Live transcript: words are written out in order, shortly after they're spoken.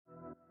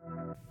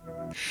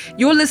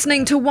You're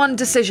listening to One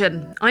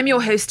Decision. I'm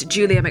your host,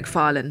 Julia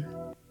McFarlane.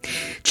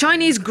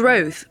 Chinese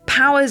growth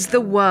powers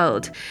the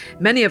world.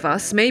 Many of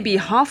us may be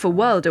half a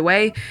world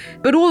away,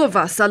 but all of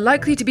us are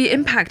likely to be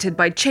impacted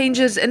by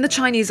changes in the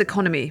Chinese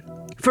economy.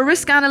 For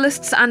risk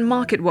analysts and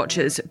market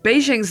watchers,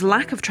 Beijing's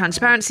lack of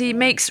transparency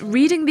makes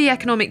reading the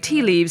economic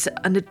tea leaves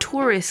a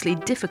notoriously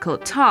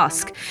difficult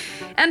task.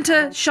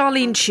 Enter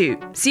Charlene Chu,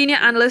 senior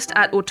analyst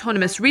at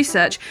Autonomous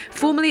Research,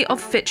 formerly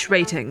of Fitch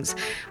Ratings.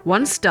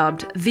 Once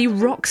dubbed the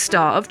rock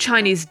star of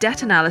Chinese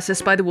debt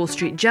analysis by the Wall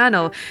Street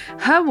Journal,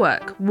 her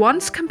work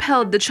once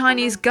compelled the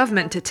Chinese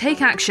government to take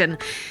action,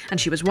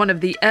 and she was one of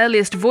the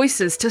earliest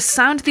voices to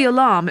sound the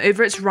alarm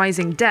over its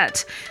rising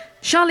debt.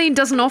 Charlene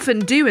doesn't often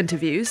do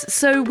interviews,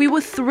 so we were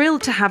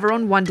thrilled to have her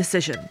on One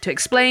Decision to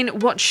explain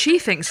what she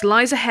thinks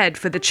lies ahead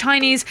for the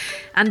Chinese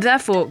and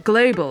therefore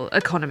global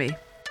economy.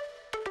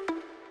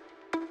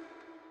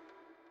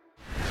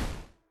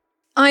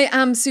 I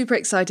am super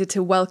excited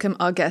to welcome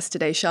our guest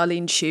today,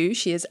 Charlene Chu.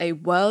 She is a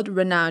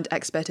world-renowned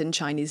expert in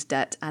Chinese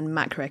debt and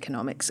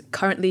macroeconomics,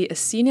 currently a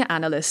senior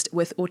analyst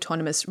with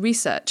Autonomous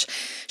Research.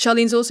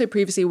 Charlene's also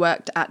previously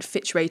worked at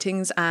Fitch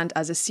Ratings and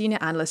as a senior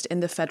analyst in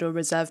the Federal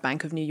Reserve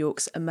Bank of New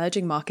York's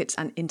Emerging Markets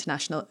and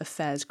International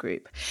Affairs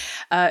Group.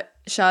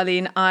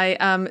 Charlene, I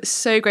am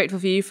so grateful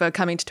for you for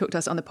coming to talk to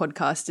us on the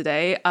podcast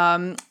today.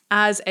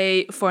 As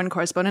a foreign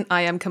correspondent,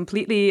 I am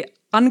completely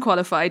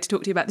unqualified to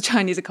talk to you about the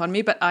Chinese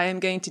economy, but I am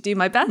going to do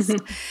my best.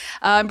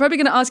 I'm probably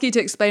going to ask you to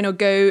explain or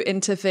go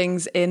into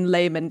things in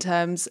layman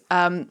terms.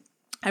 I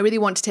really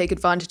want to take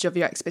advantage of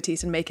your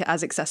expertise and make it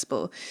as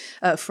accessible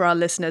for our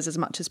listeners as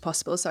much as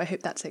possible. So I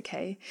hope that's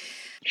okay.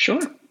 Sure.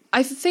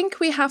 I think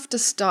we have to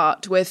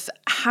start with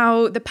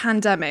how the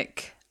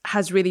pandemic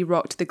has really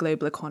rocked the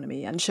global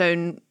economy and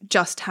shown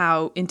just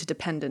how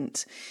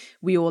interdependent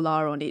we all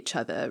are on each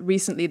other.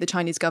 Recently, the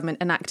Chinese government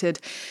enacted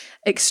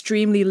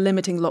extremely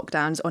limiting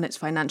lockdowns on its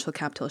financial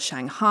capital,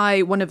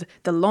 Shanghai, one of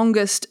the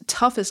longest,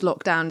 toughest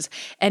lockdowns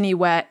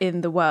anywhere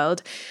in the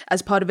world,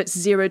 as part of its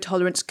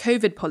zero-tolerance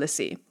COVID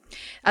policy.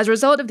 As a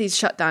result of these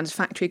shutdowns,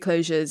 factory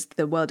closures,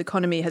 the world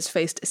economy has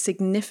faced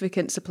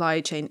significant supply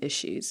chain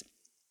issues.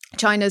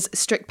 China's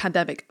strict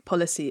pandemic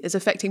policy is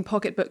affecting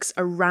pocketbooks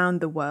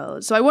around the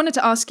world. So I wanted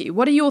to ask you,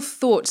 what are your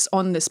thoughts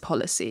on this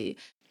policy?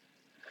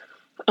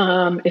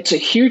 It's a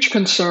huge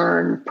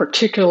concern,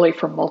 particularly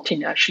for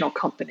multinational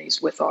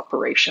companies with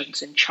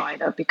operations in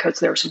China, because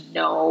there's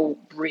no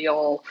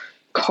real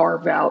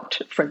carve out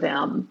for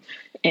them.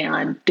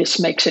 And this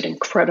makes it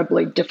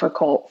incredibly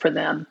difficult for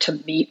them to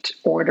meet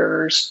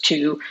orders,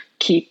 to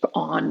keep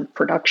on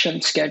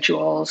production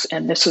schedules.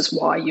 And this is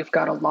why you've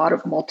got a lot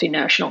of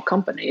multinational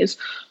companies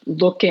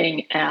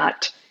looking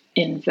at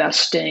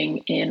investing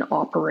in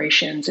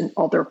operations in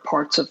other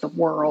parts of the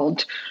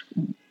world,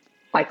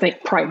 I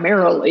think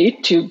primarily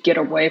to get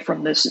away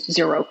from this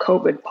zero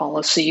COVID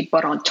policy.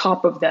 But on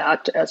top of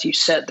that, as you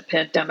said, the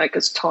pandemic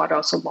has taught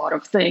us a lot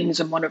of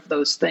things. And one of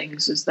those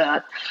things is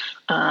that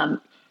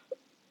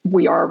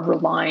we are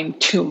relying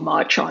too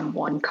much on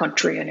one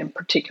country, and in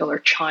particular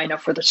China,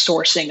 for the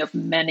sourcing of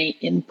many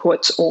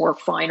inputs or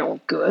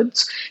final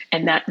goods.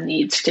 And that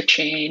needs to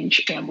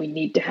change, and we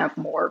need to have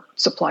more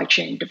supply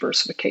chain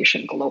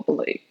diversification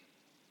globally.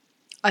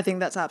 I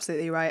think that's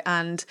absolutely right.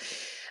 And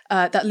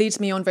that leads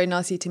me on very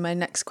nicely to my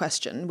next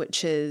question,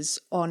 which is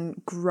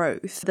on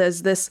growth.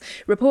 There's this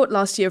report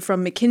last year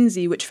from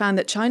McKinsey, which found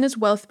that China's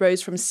wealth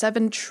rose from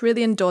 $7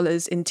 trillion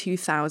in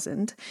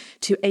 2000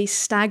 to a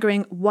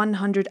staggering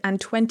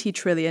 $120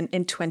 trillion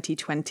in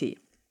 2020.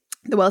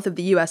 The wealth of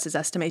the US is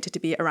estimated to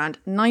be around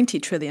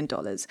 $90 trillion.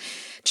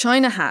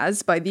 China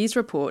has, by these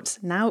reports,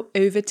 now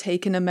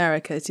overtaken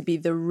America to be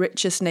the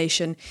richest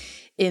nation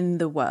in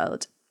the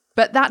world.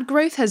 But that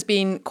growth has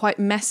been quite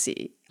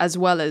messy, as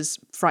well as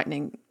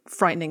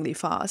frighteningly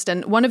fast.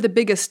 And one of the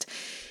biggest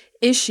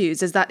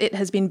issues is that it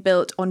has been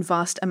built on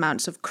vast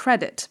amounts of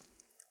credit.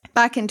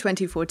 Back in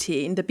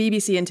 2014, the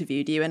BBC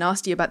interviewed you and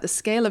asked you about the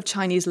scale of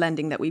Chinese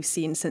lending that we've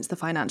seen since the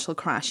financial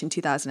crash in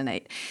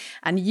 2008.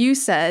 And you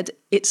said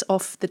it's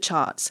off the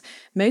charts.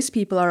 Most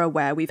people are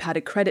aware we've had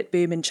a credit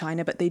boom in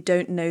China, but they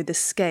don't know the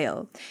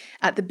scale.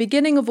 At the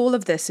beginning of all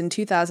of this in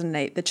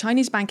 2008, the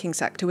Chinese banking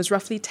sector was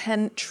roughly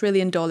 $10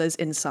 trillion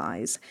in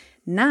size.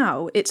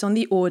 Now it's on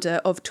the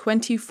order of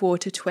 $24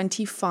 to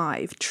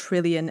 $25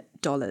 trillion.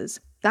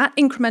 That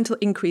incremental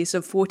increase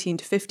of 14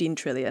 to 15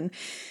 trillion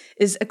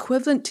is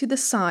equivalent to the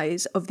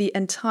size of the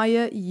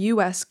entire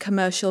US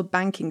commercial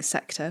banking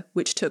sector,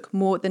 which took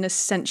more than a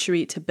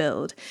century to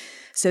build.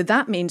 So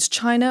that means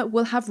China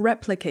will have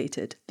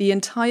replicated the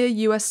entire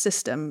US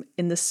system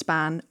in the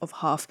span of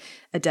half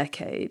a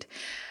decade.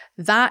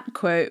 That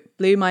quote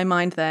blew my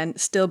mind then,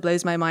 still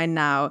blows my mind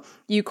now.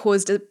 You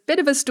caused a bit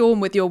of a storm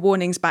with your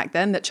warnings back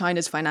then that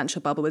China's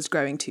financial bubble was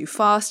growing too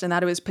fast and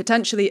that it was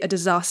potentially a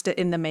disaster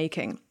in the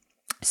making.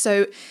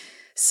 So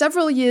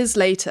several years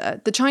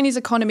later, the Chinese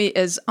economy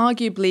is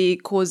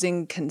arguably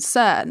causing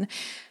concern,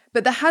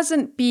 but there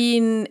hasn't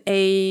been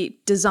a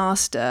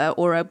disaster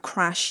or a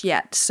crash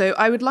yet. So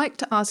I would like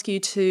to ask you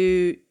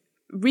to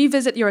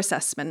revisit your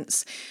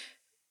assessments.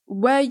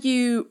 Were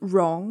you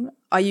wrong?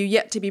 Are you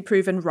yet to be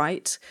proven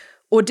right?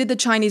 Or did the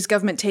Chinese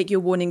government take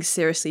your warnings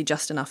seriously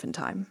just enough in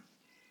time?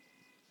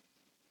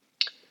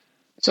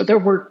 So there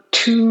were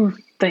two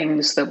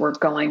things that were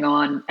going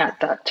on at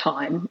that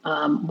time.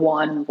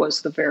 One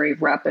was the very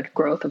rapid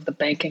growth of the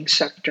banking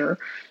sector.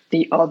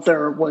 The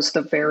other was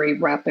the very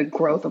rapid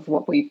growth of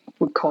what we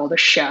would call the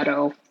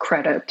shadow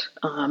credit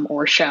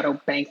or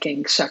shadow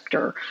banking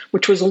sector,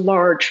 which was a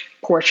large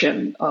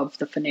portion of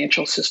the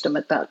financial system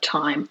at that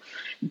time.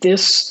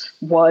 This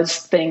was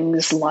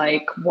things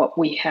like what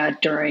we had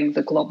during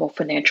the global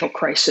financial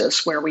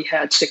crisis, where we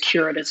had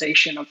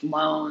securitization of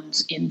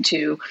loans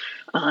into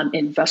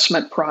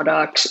investment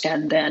products,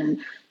 and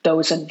then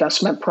those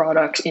investment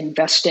products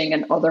investing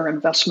in other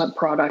investment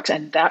products.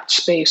 And that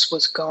space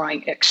was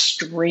growing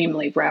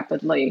extremely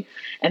rapidly.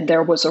 And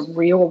there was a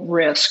real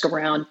risk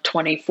around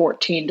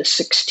 2014 to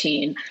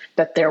 16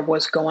 that there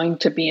was going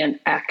to be an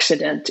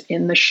accident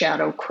in the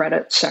shadow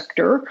credit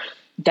sector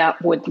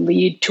that would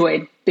lead to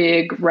a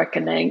big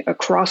reckoning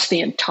across the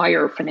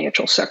entire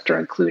financial sector,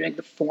 including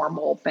the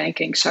formal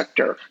banking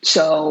sector.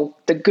 So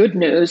the good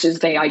news is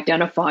they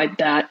identified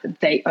that,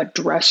 they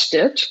addressed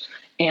it,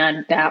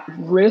 and that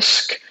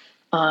risk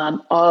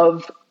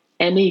of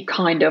any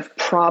kind of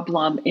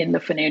problem in the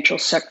financial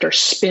sector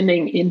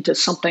spinning into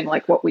something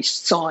like what we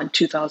saw in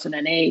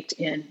 2008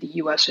 in the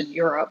US and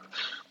Europe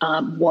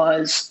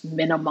was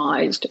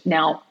minimized.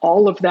 Now,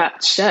 all of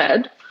that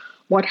said,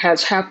 what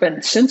has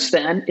happened since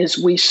then is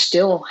we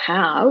still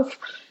have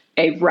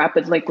a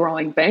rapidly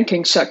growing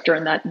banking sector,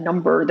 and that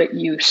number that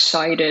you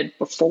cited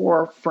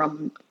before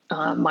from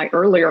my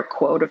earlier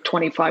quote of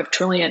 25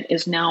 trillion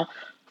is now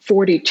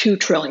 42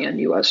 trillion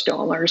US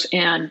dollars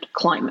and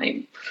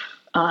climbing.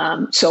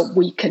 So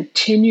we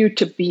continue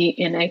to be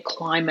in a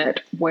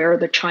climate where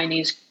the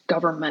Chinese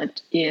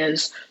government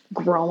is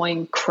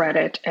growing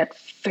credit at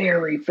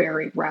very,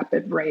 very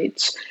rapid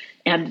rates.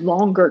 And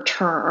longer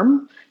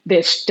term,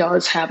 this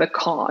does have a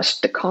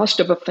cost. The cost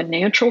of a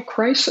financial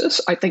crisis,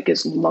 I think,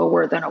 is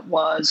lower than it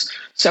was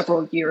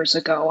several years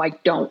ago. I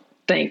don't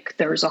think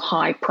there's a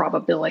high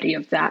probability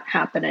of that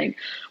happening.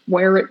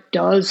 Where it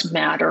does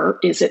matter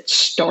is it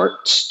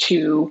starts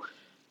to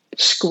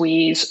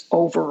squeeze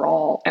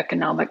overall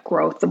economic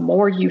growth. The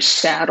more you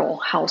saddle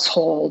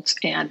households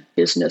and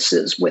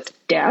businesses with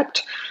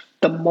debt,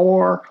 the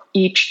more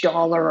each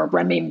dollar or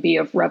renminbi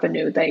of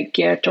revenue they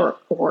get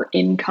or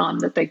income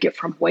that they get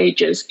from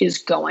wages is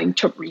going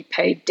to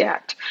repay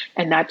debt.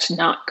 And that's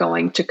not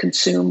going to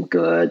consume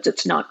goods.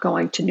 It's not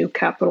going to new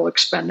capital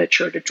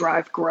expenditure to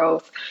drive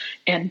growth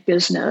and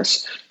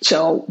business.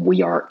 So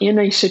we are in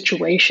a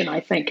situation, I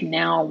think,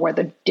 now where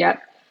the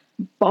debt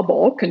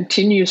bubble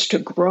continues to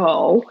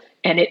grow.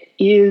 And it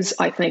is,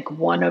 I think,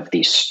 one of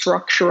the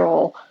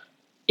structural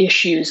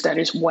issues that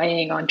is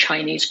weighing on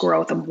Chinese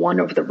growth, and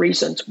one of the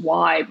reasons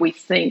why we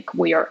think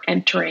we are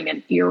entering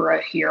an era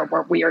here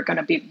where we are going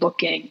to be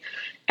looking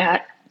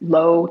at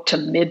low to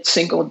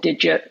mid-single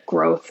digit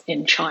growth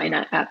in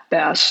China at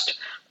best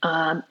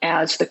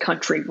as the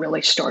country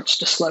really starts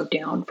to slow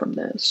down from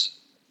this.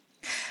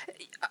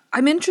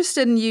 I'm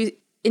interested in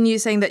you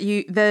saying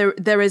that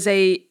there is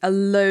a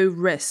low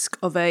risk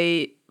of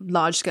a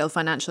large-scale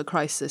financial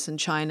crisis in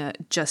China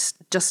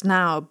just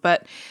now,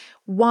 but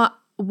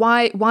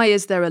why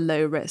is there a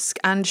low risk?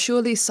 And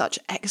surely such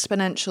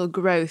exponential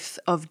growth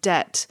of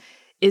debt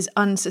is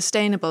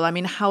unsustainable. I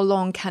mean, how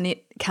long can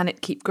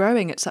it keep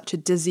growing at such a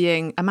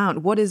dizzying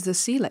amount? What is the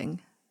ceiling?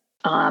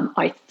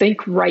 I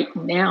think right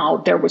now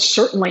there was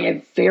certainly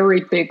a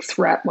very big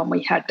threat when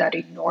we had that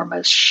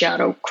enormous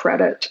shadow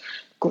credit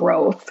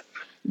growth,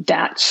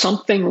 that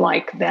something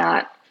like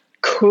that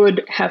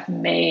could have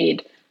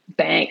made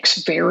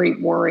banks very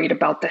worried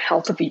about the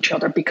health of each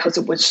other because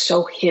it was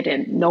so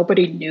hidden.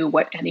 Nobody knew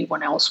what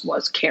anyone else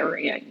was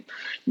carrying.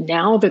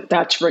 Now that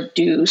that's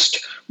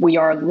reduced, we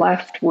are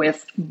left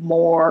with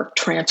more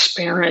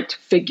transparent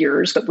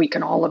figures that we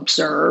can all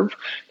observe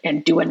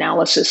and do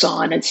analysis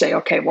on and say,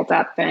 okay, well,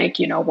 that bank,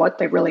 you know what,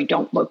 they really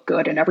don't look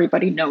good. And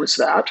everybody knows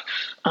that.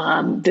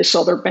 This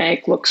other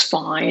bank looks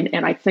fine.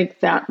 And I think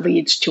that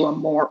leads to a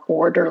more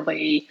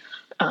orderly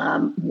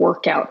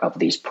workout of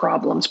these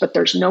problems. But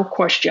there's no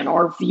question,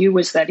 our view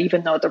is that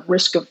even though the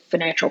risk of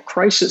financial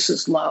crisis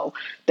is low,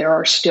 there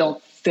are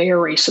still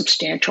very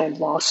substantial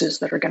losses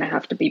that are going to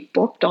have to be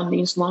booked on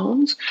these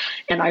loans.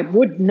 And I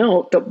would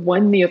note that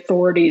when the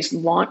authorities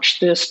launched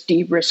this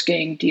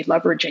de-risking,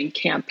 deleveraging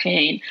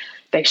campaign,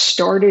 they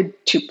started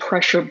to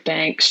pressure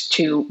banks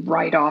to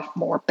write off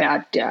more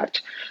bad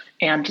debt.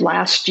 And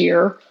last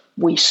year,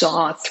 we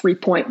saw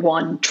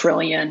 3.1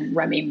 trillion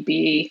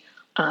renminbi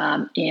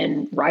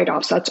in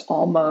write-offs. That's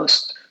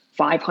almost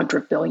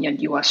 500 billion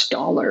US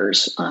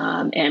dollars.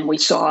 And we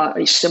saw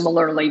a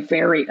similarly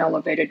very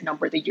elevated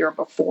number the year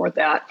before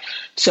that.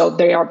 So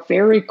they are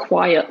very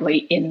quietly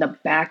in the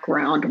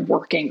background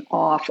working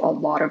off a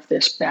lot of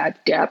this bad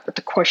debt. But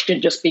the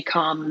question just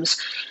becomes,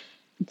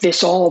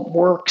 this all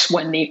works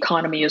when the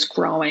economy is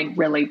growing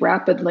really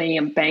rapidly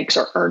and banks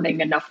are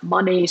earning enough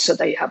money so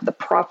they have the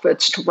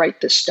profits to write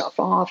this stuff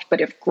off.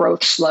 But if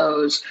growth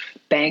slows,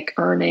 bank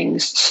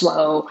earnings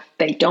slow,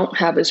 they don't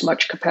have as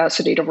much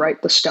capacity to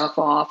write the stuff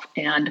off,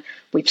 and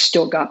we've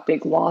still got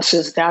big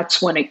losses.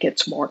 That's when it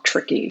gets more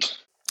tricky.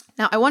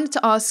 Now, I wanted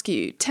to ask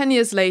you, 10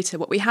 years later,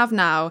 what we have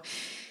now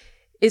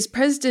is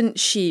President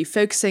Xi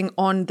focusing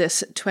on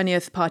this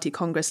 20th Party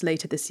Congress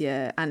later this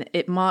year, and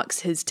it marks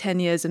his 10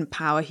 years in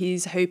power.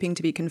 He's hoping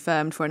to be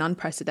confirmed for an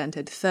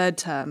unprecedented third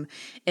term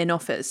in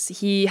office.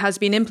 He has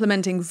been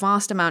implementing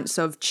vast amounts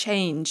of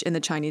change in the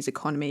Chinese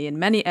economy in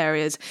many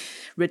areas,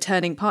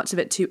 returning parts of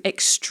it to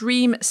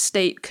extreme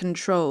state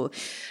control.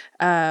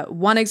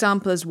 One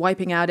example is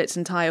wiping out its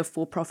entire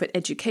for-profit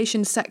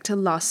education sector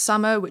last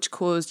summer, which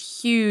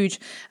caused huge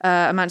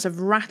amounts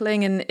of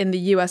rattling in the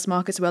US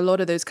markets where a lot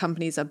of those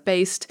companies are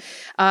based.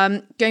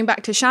 Going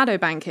back to shadow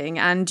banking,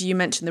 and you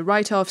mentioned the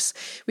write-offs,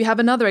 we have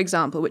another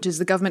example, which is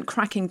the government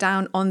cracking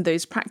down on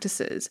those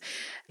practices.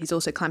 He's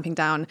also clamping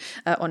down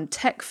on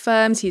tech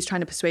firms. He's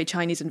trying to persuade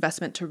Chinese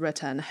investment to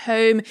return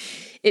home.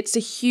 It's a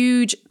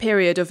huge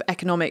period of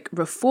economic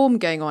reform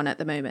going on at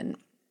the moment.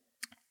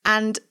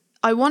 And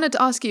I wanted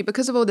to ask you,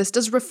 because of all this,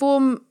 does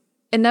reform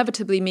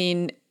inevitably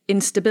mean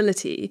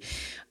instability?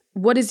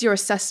 What is your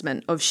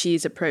assessment of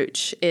Xi's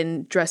approach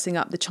in dressing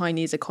up the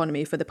Chinese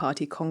economy for the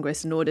Party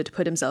Congress in order to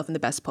put himself in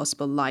the best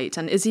possible light?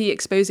 And is he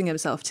exposing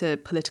himself to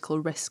political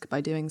risk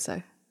by doing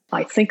so?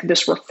 I think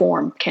this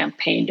reform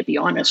campaign, to be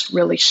honest,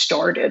 really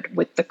started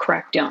with the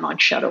crackdown on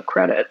shadow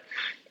credit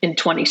in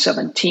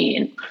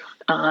 2017.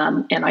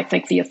 And I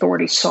think the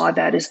authorities saw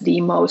that as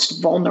the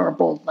most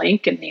vulnerable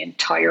link in the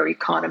entire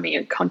economy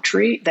and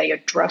country. They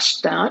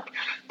addressed that.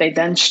 They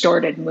then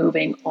started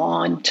moving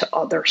on to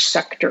other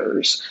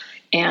sectors.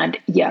 And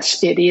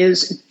yes, it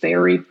is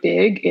very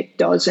big. It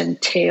does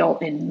entail,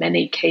 in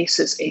many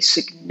cases, a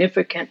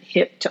significant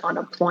hit to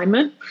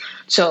unemployment.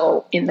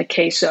 So in the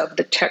case of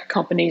the tech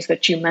companies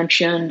that you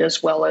mentioned,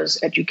 as well as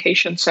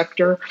education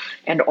sector,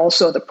 and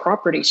also the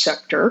property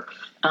sector,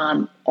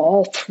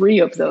 all three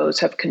of those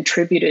have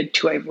contributed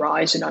to a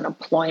rise in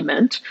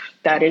unemployment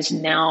that is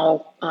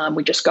now,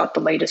 we just got the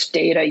latest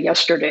data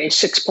yesterday,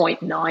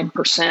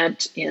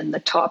 6.9% in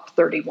the top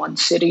 31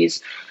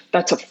 cities.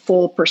 That's a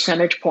full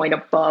percentage point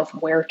above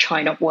where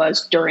China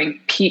was during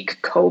peak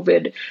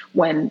COVID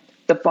when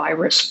the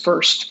virus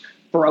first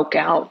broke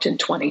out in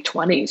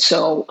 2020.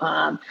 So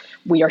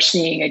we are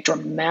seeing a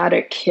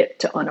dramatic hit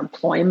to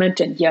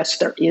unemployment. And yes,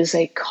 there is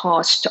a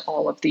cost to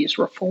all of these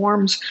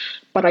reforms.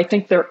 But I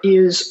think there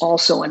is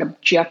also an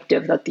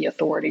objective that the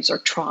authorities are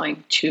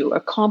trying to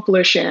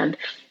accomplish. And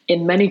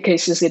in many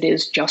cases, it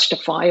is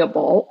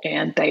justifiable,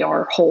 and they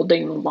are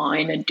holding the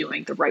line and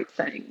doing the right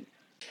thing.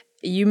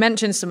 You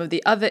mentioned some of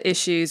the other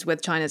issues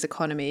with China's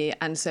economy,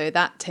 and so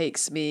that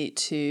takes me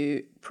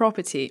to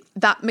property.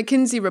 That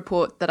McKinsey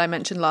report that I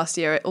mentioned last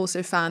year, it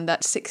also found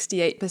that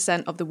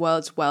 68% of the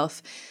world's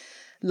wealth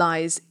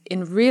lies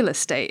in real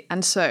estate.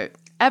 And so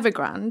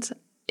Evergrande,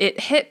 it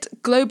hit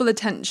global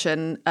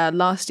attention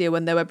last year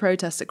when there were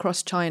protests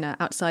across China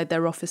outside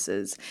their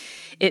offices.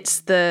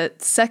 It's the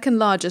second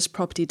largest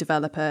property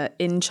developer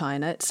in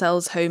China. It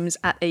sells homes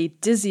at a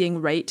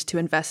dizzying rate to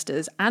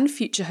investors and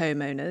future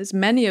homeowners,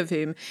 many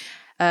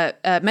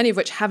of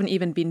which haven't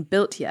even been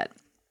built yet.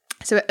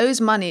 So it owes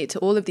money to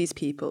all of these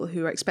people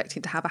who are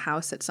expecting to have a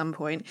house at some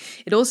point.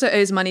 It also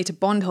owes money to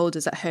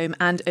bondholders at home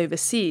and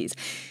overseas.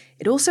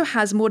 It also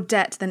has more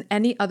debt than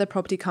any other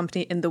property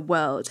company in the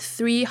world,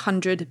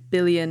 $300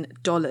 billion.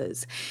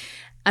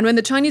 And when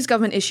the Chinese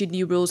government issued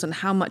new rules on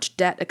how much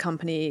debt a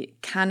company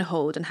can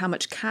hold and how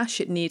much cash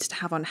it needs to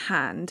have on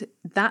hand,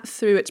 that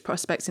threw its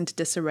prospects into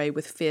disarray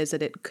with fears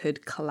that it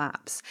could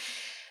collapse.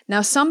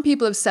 Now, some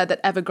people have said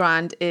that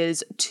Evergrande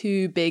is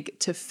too big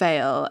to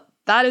fail.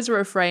 That is a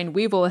refrain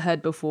we've all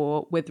heard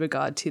before with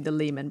regard to the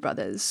Lehman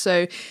Brothers.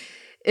 So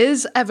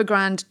is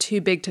Evergrande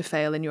too big to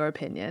fail, in your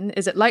opinion?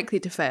 Is it likely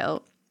to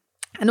fail?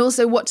 And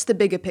also, what's the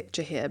bigger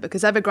picture here?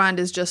 Because Evergrande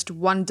is just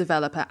one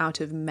developer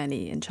out of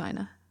many in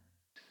China.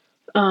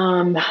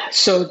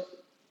 So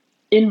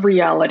in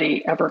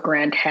reality,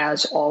 Evergrande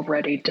has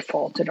already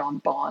defaulted on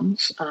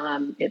bonds.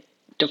 It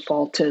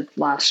defaulted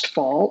last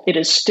fall. It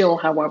is still,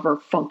 however,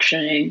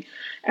 functioning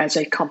as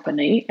a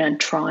company and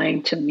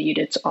trying to meet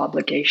its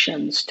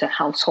obligations to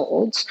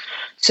households.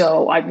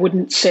 So I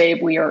wouldn't say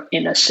we are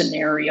in a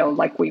scenario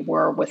like we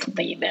were with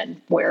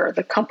Lehman, where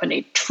the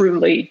company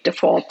truly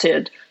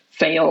defaulted,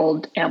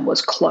 failed, and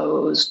was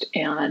closed,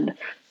 and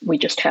we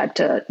just had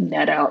to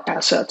net out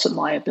assets and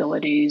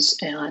liabilities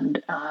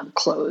and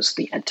close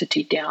the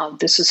entity down.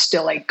 This is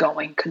still a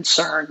going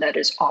concern that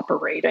is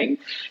operating,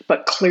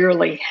 but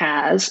clearly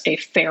has a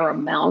fair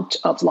amount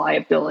of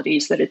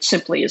liabilities that it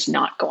simply is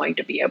not going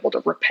to be able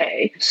to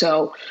repay.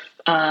 So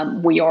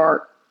we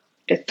are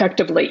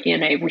effectively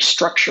in a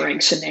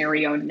restructuring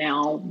scenario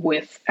now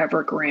with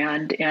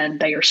Evergrande,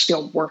 and they are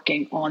still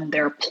working on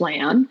their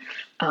plan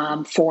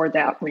for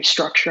that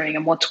restructuring.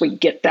 And once we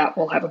get that,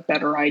 we'll have a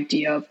better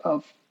idea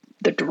of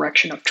the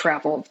direction of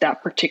travel of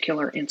that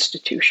particular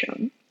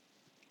institution.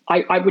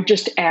 I would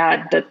just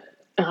add that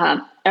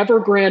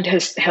Evergrande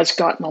has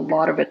gotten a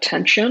lot of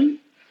attention,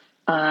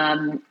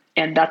 and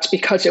that's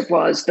because it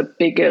was the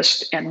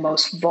biggest and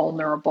most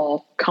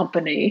vulnerable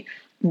company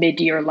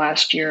mid-year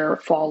last year,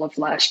 fall of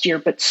last year.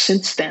 But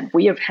since then,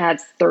 we have had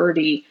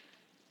 30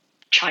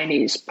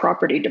 Chinese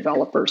property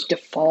developers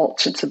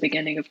default since the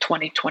beginning of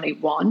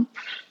 2021.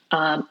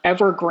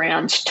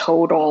 Evergrande's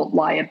total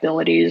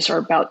liabilities are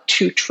about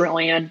 2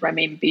 trillion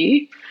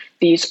renminbi.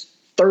 These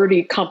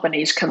 30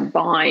 companies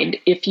combined,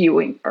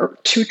 or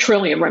 2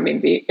 trillion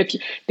renminbi,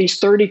 these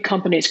 30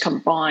 companies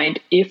combined,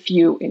 if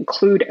you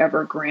include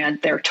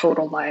Evergrande, their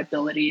total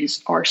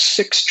liabilities are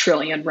 6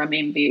 trillion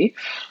renminbi.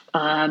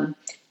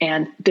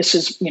 And this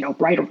is,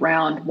 right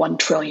around 1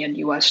 trillion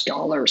US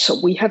dollars. So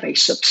we have a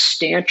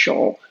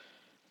substantial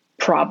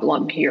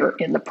problem here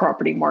in the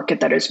property market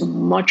that is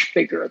much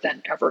bigger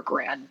than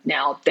Evergrande.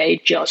 Now, they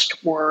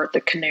just were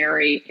the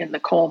canary in the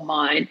coal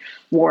mine,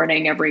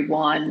 warning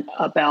everyone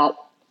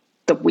about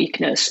the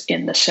weakness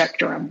in the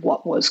sector and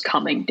what was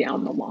coming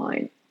down the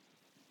line.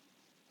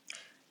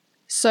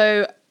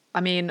 So,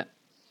 I'm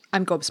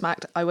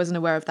gobsmacked. I wasn't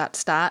aware of that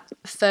stat.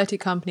 30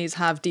 companies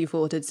have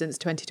defaulted since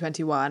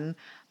 2021.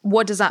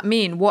 What does that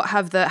mean?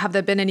 Have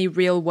there been any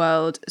real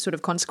world sort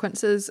of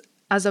consequences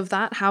as of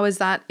that? How has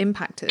that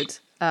impacted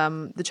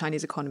the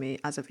Chinese economy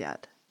as of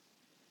yet?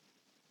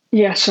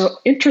 Yeah, so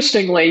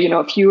interestingly,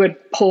 if you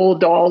had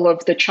pulled all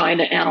of the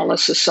China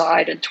analysts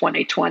aside in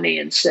 2020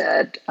 and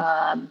said,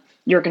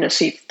 you're going to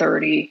see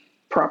 30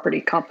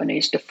 property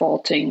companies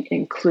defaulting,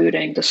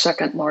 including the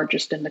second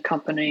largest in the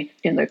country,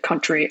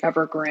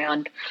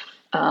 Evergrande,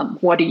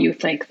 what do you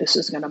think this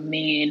is going to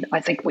mean? I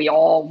think we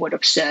all would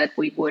have said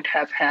we would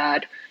have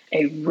had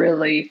a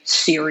really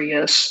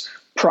serious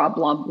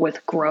problem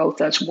with growth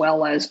as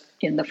well as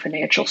in the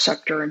financial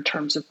sector in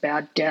terms of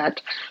bad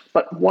debt.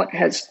 But what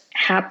has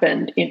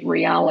happened in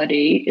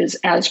reality is,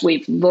 as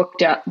we've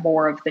looked at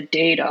more of the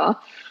data,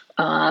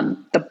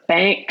 the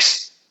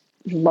banks'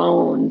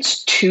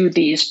 loans to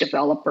these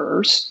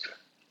developers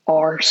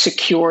are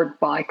secured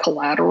by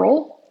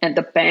collateral. And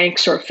the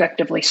banks are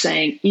effectively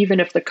saying, even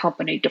if the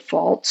company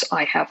defaults,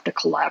 I have the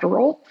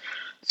collateral.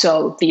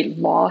 So the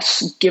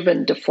loss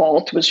given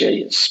default, was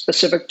a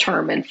specific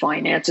term in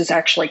finance, is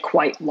actually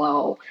quite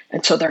low.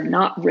 And so they're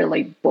not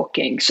really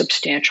booking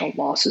substantial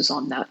losses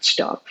on that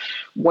stuff.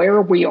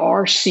 Where we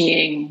are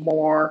seeing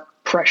more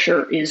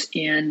pressure is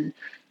in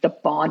the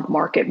bond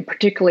market, and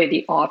particularly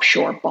the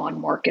offshore bond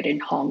market in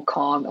Hong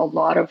Kong. A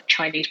lot of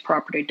Chinese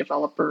property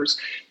developers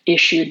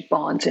issued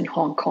bonds in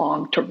Hong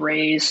Kong to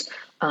raise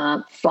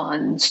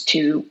funds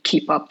to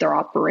keep up their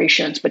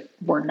operations, but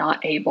were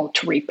not able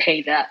to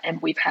repay that.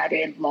 And we've had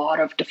a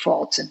lot of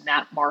defaults in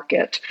that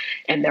market.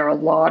 And there are a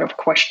lot of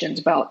questions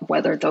about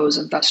whether those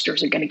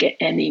investors are going to get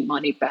any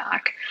money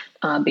back,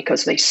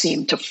 because they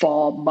seem to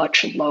fall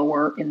much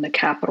lower in the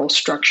capital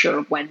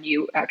structure when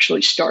you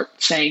actually start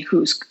saying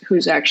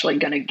who's actually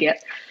going to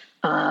get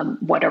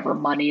whatever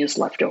money is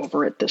left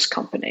over at this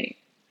company.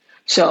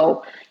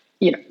 So,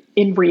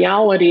 in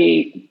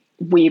reality,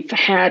 we've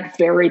had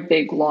very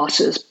big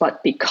losses,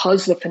 but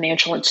because the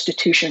financial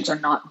institutions are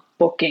not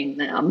booking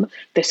them,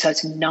 this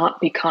has not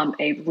become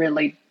a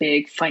really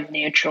big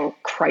financial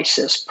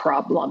crisis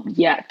problem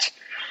yet.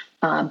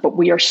 But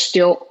we are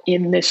still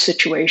in this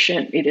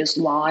situation. It is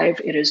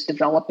live. It is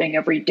developing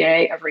every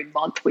day. Every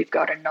month, we've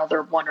got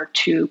another 1 or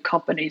 2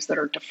 companies that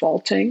are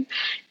defaulting.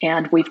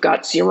 And we've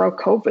got zero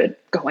COVID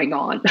going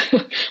on,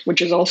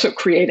 which is also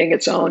creating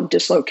its own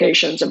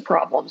dislocations and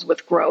problems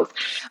with growth.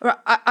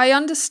 I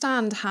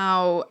understand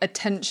how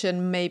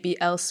attention may be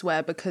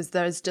elsewhere because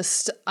there's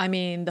just,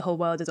 the whole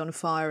world is on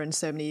fire in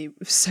so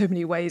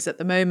many ways at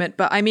the moment.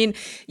 But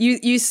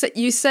you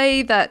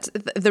say that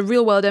the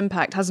real world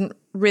impact hasn't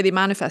really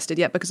manifested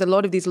yet because a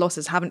lot of these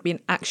losses haven't been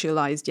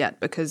actualized yet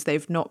because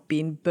they've not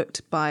been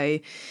booked by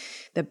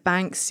the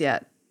banks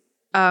yet.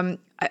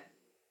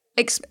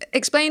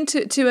 Explain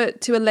to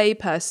a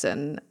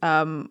layperson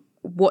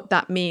what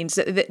that means.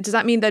 Does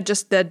that mean they're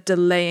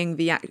delaying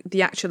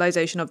the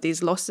actualization of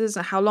these losses?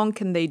 How long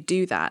can they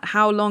do that?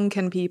 How long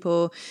can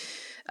people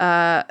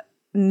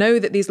know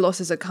that these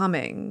losses are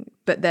coming,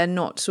 but they're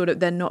not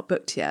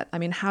booked yet?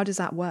 How does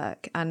that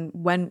work? And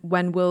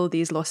when will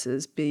these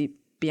losses be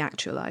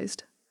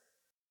actualized?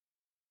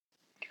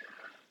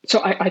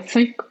 So I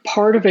think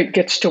part of it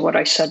gets to what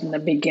I said in the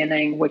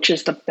beginning, which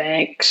is the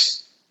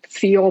banks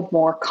feel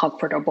more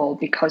comfortable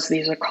because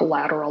these are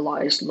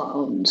collateralized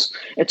loans.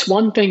 It's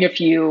one thing if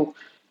you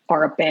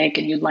are a bank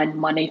and you lend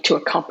money to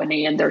a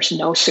company and there's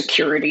no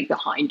security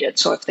behind it.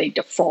 So if they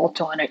default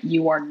on it,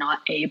 you are not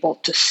able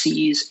to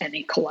seize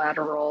any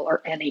collateral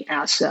or any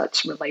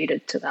assets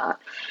related to that.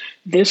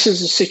 This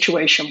is a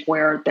situation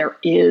where there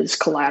is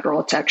collateral.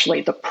 It's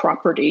actually the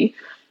property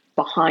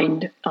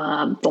behind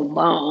the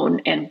loan,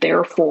 and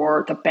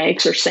therefore the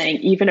banks are saying,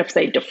 even if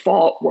they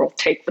default, we'll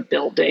take the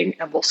building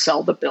and we'll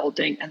sell the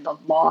building, and the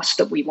loss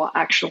that we will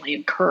actually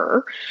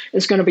incur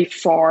is going to be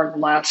far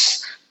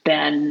less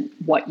than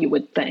what you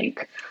would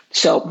think.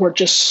 So we're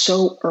just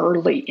so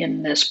early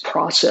in this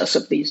process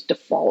of these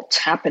defaults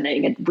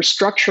happening, and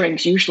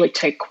restructurings usually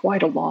take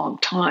quite a long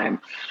time.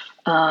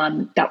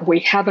 That we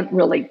haven't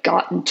really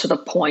gotten to the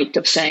point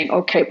of saying,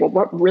 okay, well,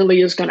 what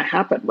really is going to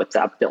happen with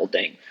that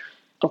building?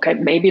 Okay,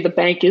 maybe the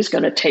bank is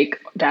going to take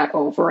that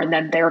over, and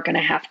then they're going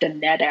to have to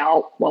net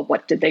out, well,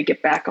 what did they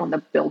get back on the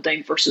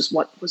building versus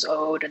what was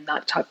owed and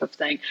that type of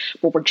thing.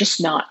 But we're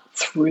just not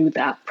through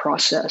that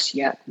process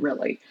yet,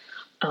 really.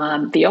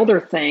 The other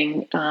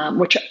thing,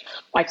 which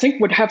I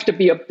think would have to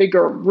be a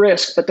bigger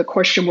risk, but the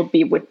question would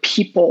be, would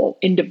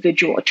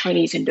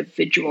Chinese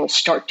individuals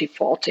start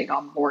defaulting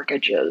on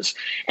mortgages?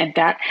 And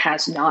that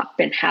has not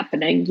been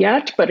happening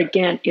yet, but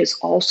again, is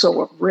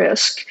also a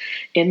risk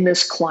in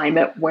this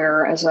climate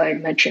where, as I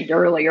mentioned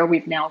earlier,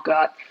 we've now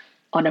got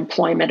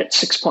unemployment at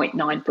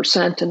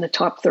 6.9% in the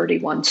top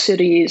 31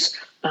 cities.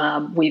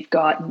 We've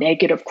got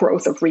negative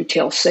growth of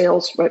retail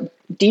sales,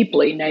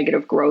 deeply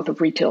negative growth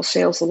of retail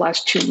sales the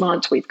last 2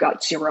 months. We've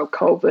got zero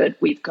COVID.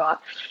 We've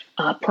got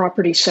a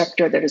property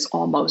sector that is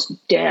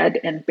almost dead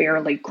and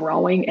barely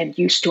growing and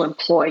used to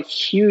employ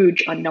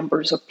huge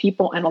numbers of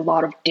people, and a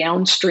lot of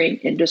downstream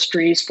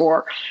industries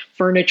for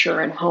furniture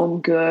and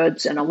home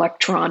goods and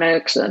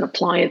electronics and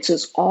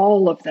appliances.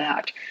 All of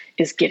that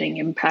is getting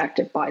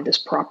impacted by this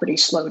property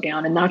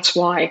slowdown. And that's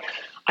why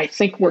I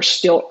think we're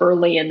still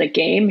early in the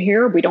game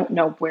here. We don't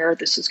know where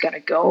this is going to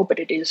go, but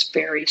it is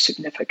very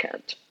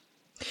significant.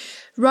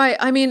 Right.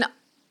 I mean,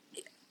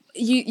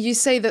 you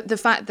say that the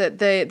fact that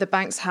the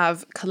banks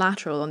have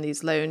collateral on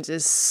these loans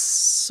is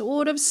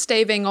sort of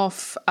staving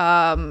off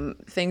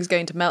things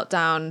going to melt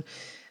down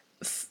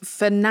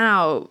for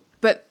now.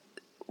 But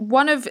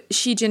one of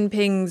Xi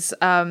Jinping's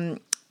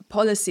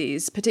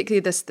policies, particularly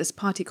this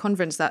party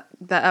conference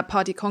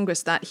party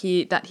congress that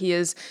he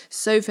is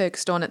so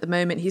focused on at the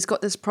moment, he's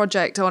got this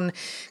project on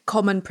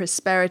common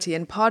prosperity,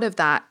 and part of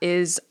that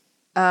is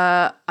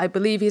I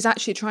believe he's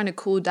actually trying to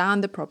cool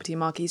down the property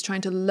market. He's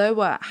trying to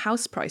lower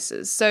house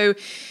prices. So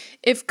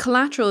if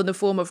collateral in the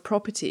form of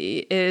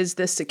property is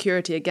the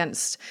security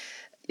against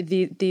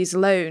these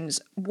loans,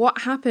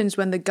 what happens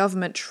when the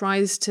government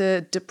tries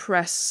to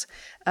depress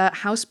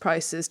house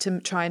prices to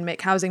try and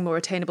make housing more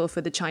attainable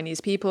for the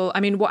Chinese people? I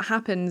mean, what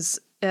happens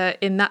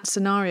in that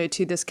scenario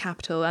to this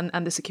capital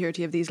and the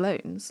security of these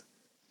loans?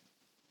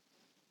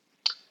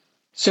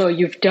 So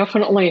you've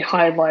definitely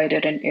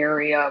highlighted an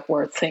area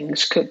where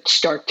things could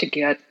start to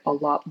get a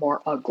lot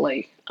more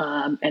ugly.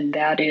 And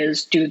that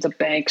is, do the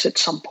banks at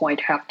some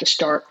point have to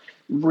start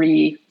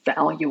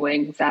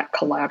revaluing that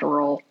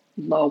collateral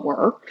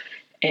lower?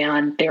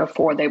 And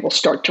therefore, they will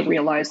start to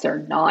realize they're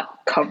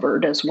not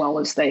covered as well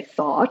as they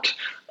thought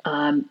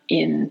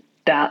in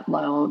that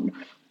loan.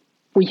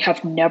 We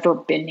have never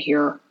been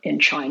here in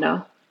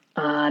China.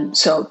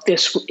 So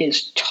this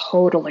is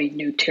totally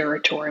new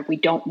territory. We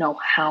don't know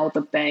how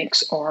the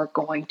banks are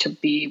going to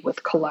be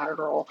with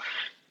collateral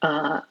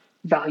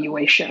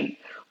valuation.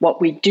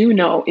 What we do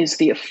know is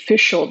the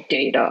official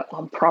data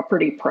on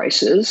property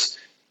prices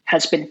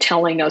has been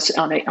telling us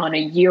on a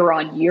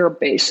year-on-year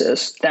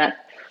basis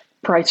that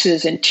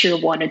prices in tier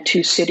 1 and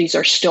 2 cities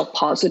are still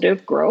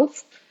positive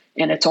growth,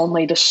 and it's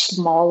only the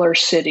smaller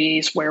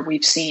cities where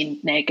we've seen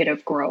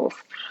negative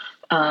growth.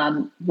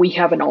 We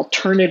have an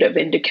alternative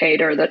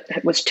indicator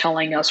that was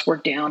telling us we're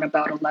down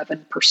about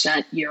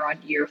 11% year on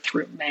year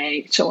through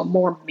May. So a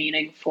more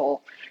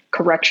meaningful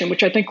correction,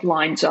 which I think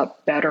lines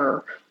up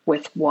better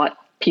with what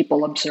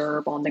people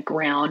observe on the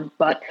ground.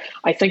 But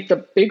I think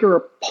the bigger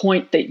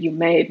point that you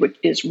made, which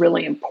is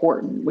really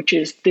important, which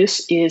is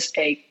this is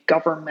a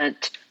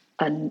government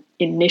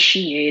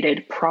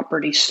initiated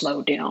property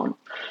slowdown.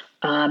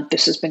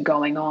 This has been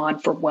going on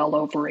for well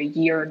over a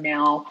year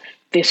now.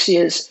 This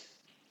is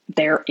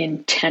their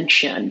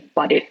intention,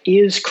 but it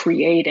is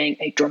creating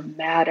a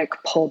dramatic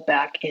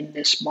pullback in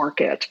this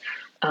market.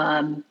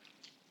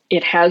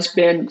 It has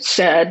been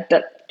said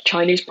that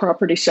Chinese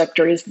property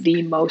sector is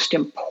the most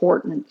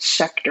important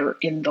sector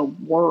in the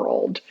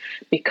world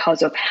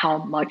because of how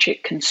much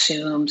it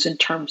consumes in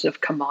terms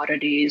of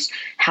commodities,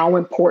 how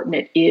important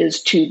it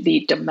is to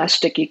the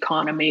domestic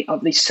economy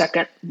of the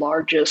second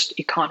largest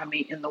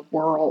economy in the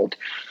world.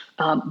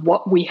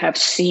 What we have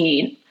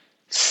seen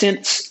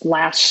since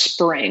last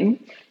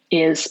spring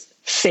is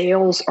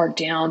sales are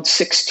down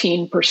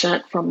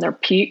 16% from their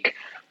peak.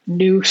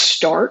 New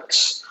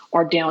starts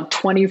are down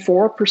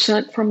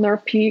 24% from their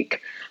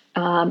peak.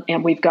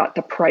 And we've got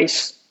the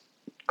price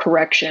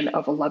correction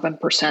of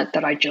 11%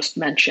 that I just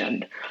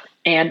mentioned.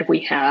 And we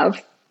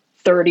have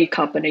 30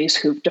 companies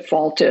who've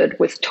defaulted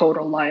with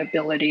total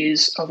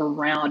liabilities of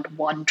around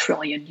 $1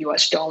 trillion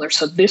US.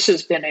 So this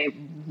has been a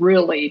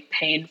really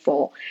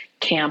painful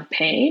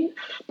campaign,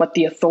 but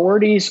the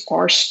authorities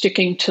are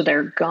sticking to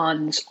their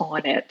guns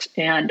on it.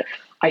 And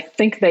I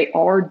think they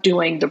are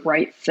doing the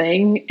right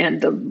thing.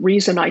 And the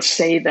reason I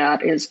say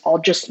that is I'll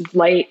just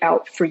lay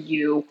out for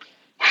you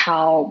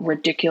how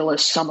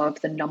ridiculous some of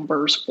the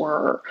numbers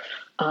were.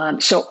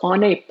 So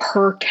on a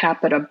per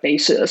capita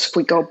basis, if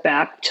we go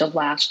back to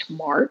last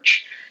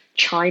March,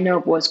 China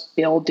was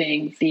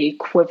building the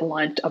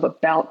equivalent of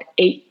about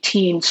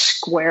 18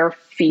 square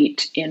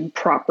feet in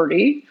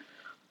property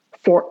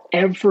for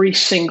every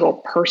single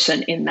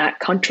person in that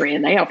country.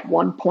 And they have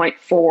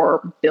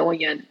 1.4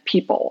 billion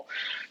people.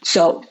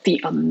 So the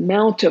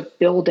amount of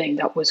building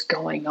that was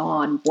going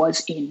on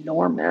was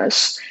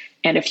enormous.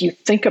 And if you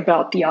think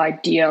about the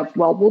idea of,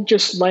 well, we'll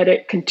just let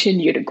it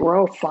continue to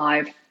grow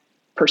 5%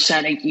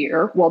 a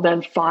year, well,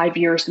 then 5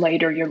 years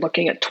later, you're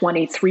looking at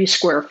 23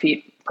 square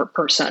feet per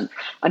person.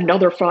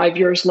 Another 5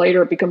 years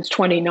later, it becomes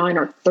 29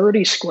 or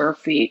 30 square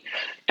feet.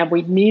 And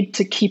we need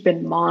to keep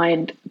in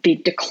mind the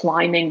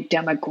declining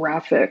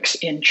demographics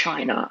in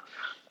China.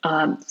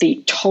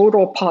 The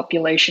total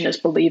population is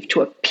believed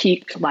to have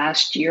peaked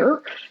last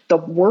year. The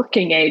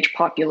working age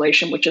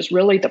population, which is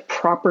really the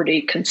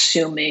property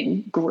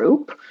consuming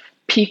group,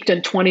 peaked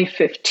in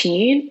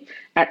 2015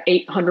 at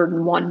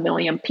 801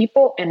 million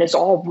people and is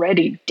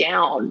already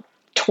down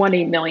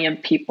 20 million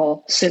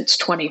people since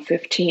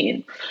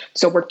 2015.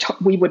 So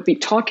we would be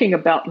talking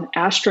about an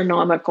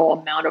astronomical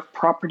amount of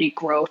property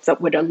growth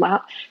that would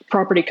allow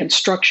property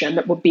construction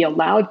that would be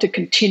allowed to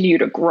continue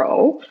to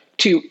grow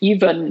to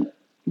even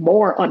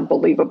more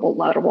unbelievable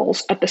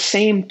levels at the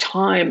same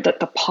time that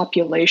the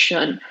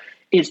population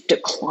is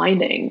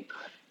declining.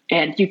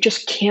 And you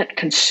just can't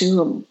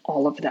consume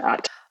all of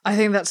that. I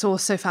think that's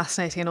also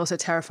fascinating and also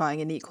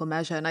terrifying in equal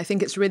measure. And I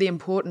think it's really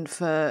important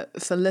for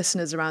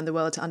listeners around the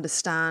world to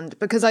understand,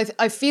 because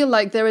I feel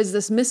like there is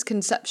this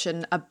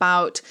misconception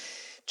about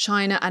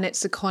China and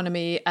its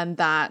economy, and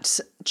that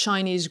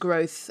Chinese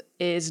growth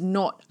is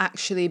not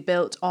actually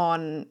built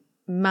on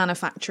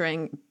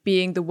manufacturing,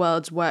 being the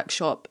world's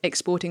workshop,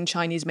 exporting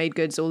Chinese-made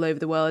goods all over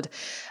the world.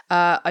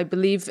 I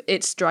believe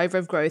its driver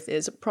of growth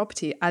is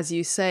property, as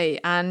you say.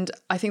 And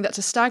I think that's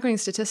a staggering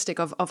statistic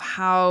of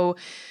how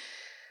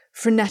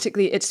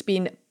frenetically it's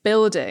been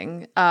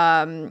building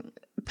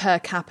per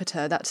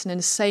capita. That's an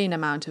insane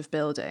amount of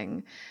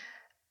building.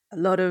 A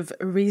lot of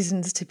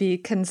reasons to be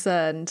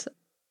concerned.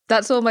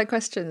 That's all my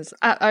questions.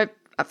 I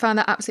found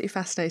that absolutely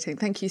fascinating.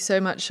 Thank you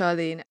so much,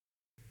 Charlene.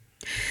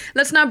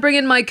 Let's now bring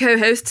in my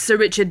co-host, Sir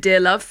Richard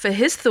Dearlove, for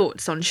his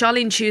thoughts on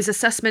Charlene Chu's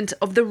assessment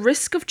of the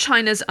risk of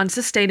China's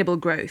unsustainable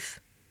growth.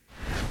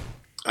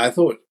 I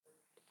thought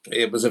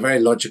it was a very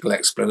logical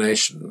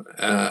explanation.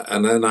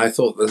 And then I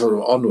thought the sort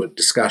of onward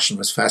discussion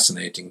was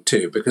fascinating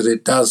too, because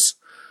it does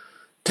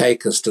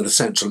take us to the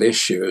central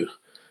issue,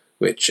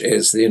 which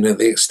is,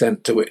 the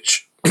extent to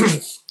which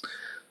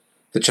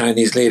the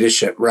Chinese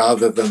leadership,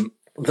 rather than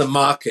the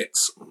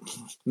markets,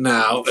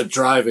 now are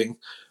driving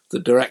the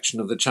direction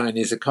of the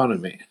Chinese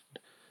economy,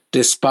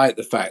 despite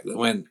the fact that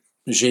when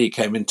Xi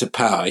came into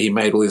power, he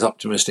made all these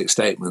optimistic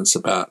statements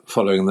about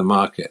following the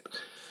market.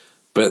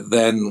 But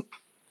then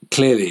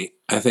clearly,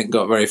 I think,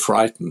 got very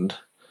frightened,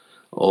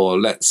 or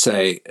let's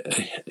say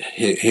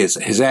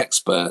his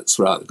experts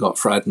rather got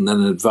frightened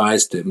and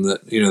advised him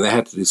that, they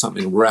had to do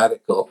something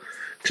radical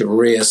to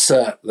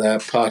reassert their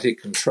party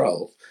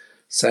control.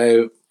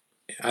 So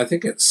I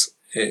think it's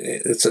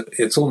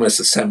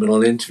almost a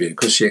seminal interview,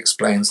 because she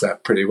explains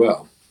that pretty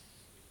well.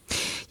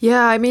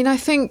 Yeah, I mean, I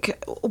think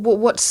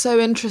what's so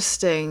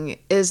interesting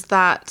is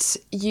that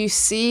you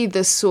see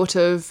this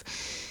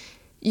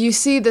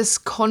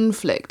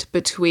conflict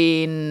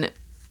between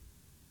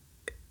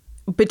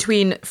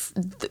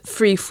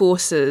free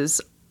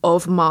forces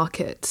of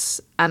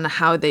markets and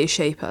how they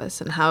shape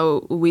us, and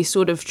how we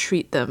sort of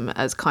treat them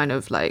as kind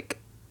of like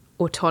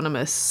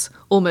autonomous,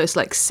 almost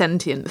like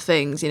sentient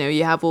things.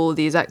 You have all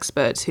these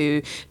experts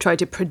who try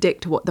to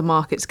predict what the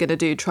market's going to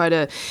do, try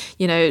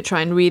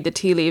and read the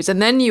tea leaves. And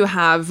then you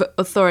have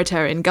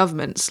authoritarian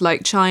governments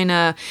like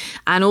China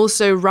and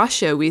also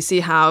Russia. We see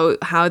how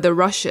the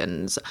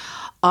Russians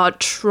are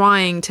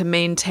trying to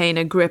maintain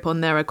a grip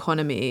on their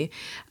economy,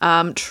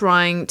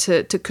 trying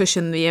to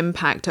cushion the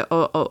impact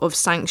of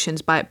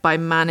sanctions by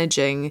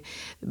managing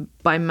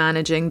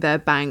their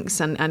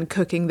banks and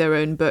cooking their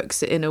own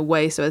books in a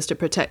way so as to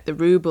protect the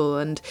ruble.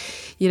 And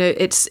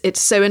it's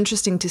so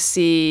interesting to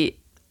see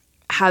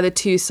how the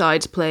two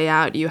sides play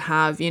out. You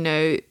have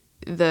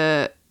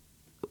the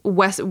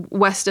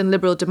Western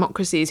liberal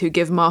democracies who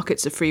give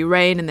markets a free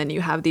rein, and then you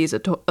have these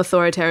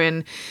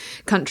authoritarian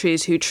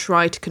countries who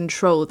try to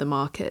control the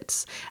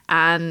markets,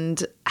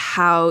 and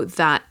how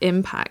that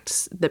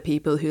impacts the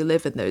people who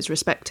live in those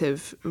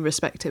respective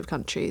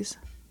countries.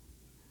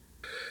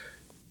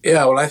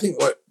 Yeah, well, I think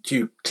what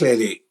you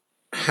clearly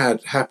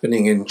had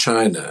happening in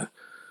China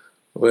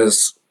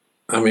was,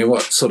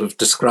 what's sort of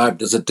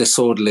described as a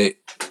disorderly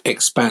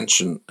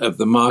expansion of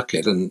the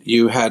market. And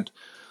you had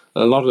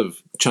a lot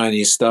of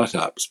Chinese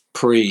startups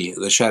pre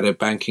the shadow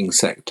banking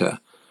sector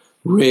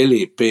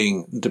really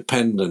being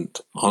dependent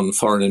on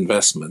foreign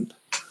investment,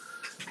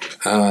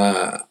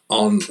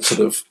 on sort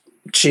of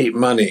cheap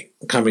money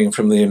coming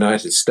from the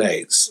United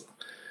States,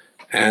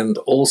 and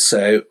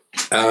also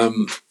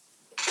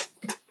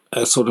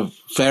a sort of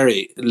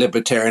very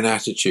libertarian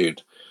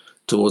attitude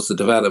towards the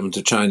development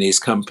of Chinese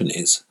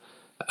companies,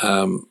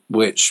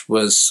 which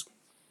was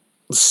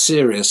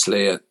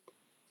seriously at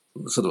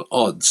sort of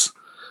odds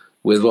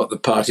with what the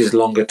party's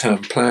longer term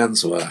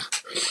plans were.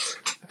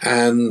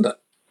 And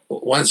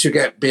once you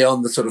get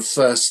beyond the sort of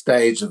first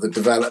stage of the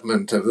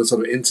development of the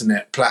sort of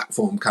internet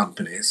platform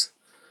companies,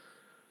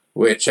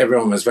 which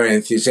everyone was very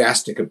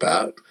enthusiastic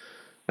about,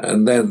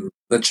 and then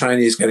the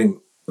Chinese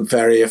getting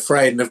very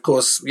afraid. And of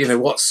course, you know,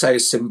 what's so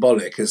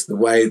symbolic is the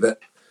way that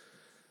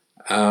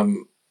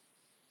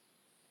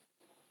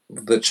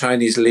the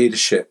Chinese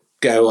leadership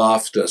go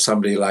after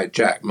somebody like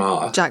Jack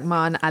Ma. Jack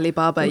Ma and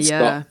Alibaba,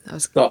 yeah.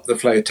 Stop the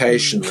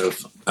flotation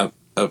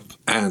of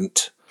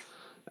Ant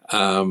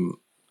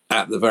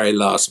at the very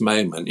last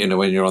moment, you know,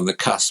 when you're on the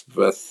cusp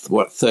of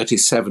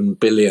 $37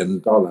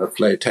 billion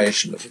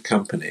flotation of the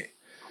company.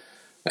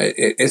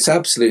 It's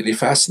absolutely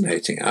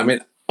fascinating. I mean,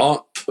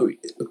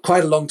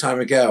 quite a long time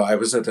ago, I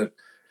was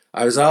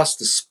asked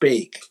to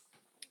speak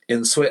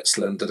in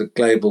Switzerland at a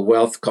global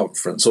wealth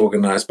conference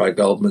organized by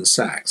Goldman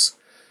Sachs.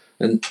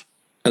 And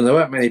there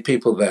weren't many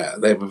people there.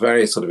 They were a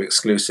very sort of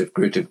exclusive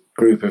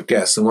group of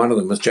guests, and one of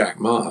them was Jack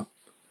Ma.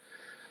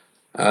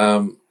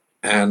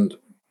 And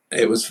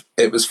it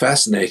was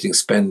fascinating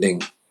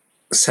spending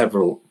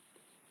several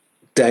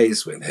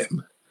days with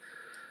him,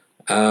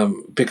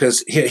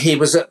 because he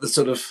was at the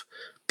sort of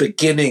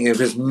beginning of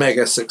his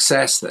mega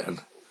success then.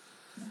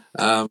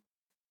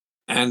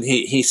 And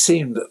he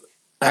seemed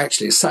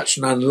actually such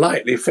an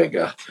unlikely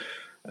figure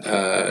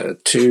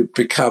to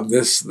become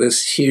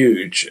this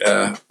huge,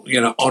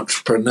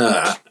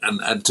 entrepreneur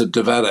and to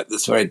develop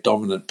this very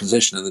dominant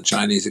position in the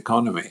Chinese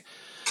economy.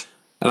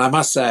 And I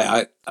must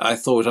say, I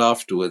thought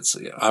afterwards,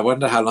 I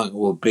wonder how long it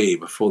will be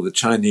before the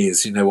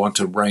Chinese, want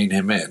to rein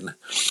him in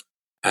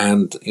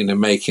and,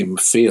 make him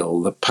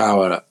feel the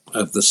power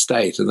of the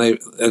state. And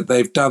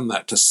they've done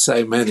that to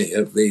so many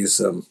of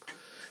these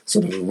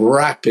sort of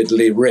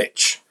rapidly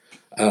rich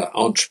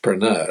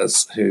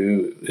entrepreneurs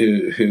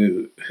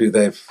who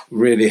they've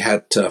really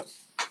had to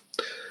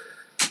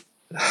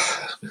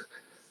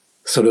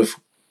sort of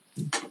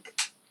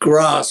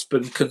grasp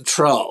and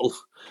control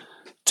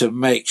to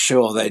make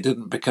sure they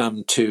didn't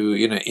become too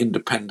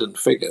independent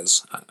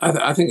figures.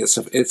 I think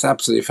it's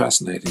absolutely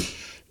fascinating.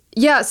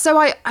 Yeah, so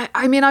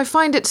I mean I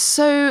find it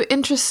so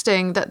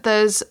interesting that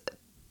there's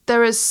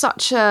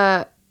such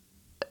a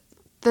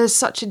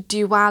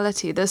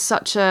duality. There's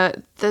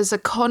a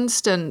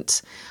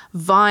constant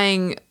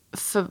vying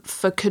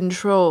for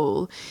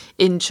control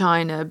in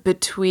China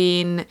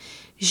between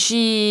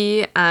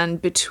Xi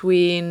and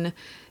between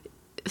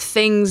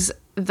things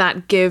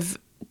that give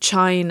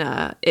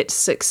China its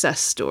success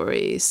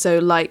story. So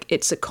like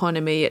its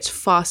economy, its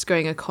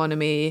fast-growing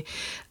economy,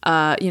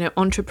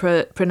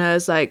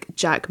 entrepreneurs like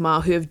Jack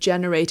Ma who have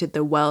generated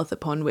the wealth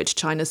upon which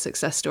China's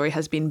success story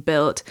has been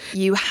built.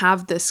 You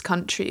have this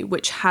country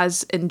which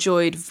has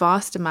enjoyed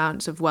vast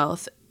amounts of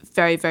wealth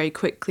very, very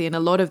quickly, and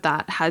a lot of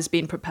that has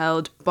been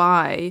propelled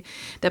by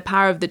the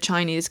power of the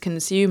Chinese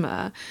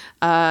consumer,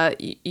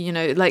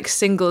 like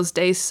Singles'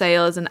 Day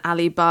sales and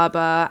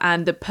Alibaba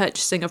and the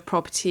purchasing of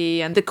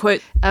property and the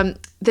quote,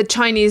 the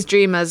Chinese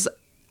dream as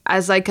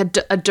like a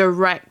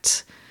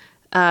direct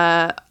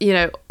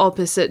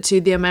opposite to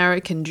the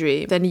American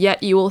dream. Then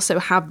yet you also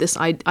have this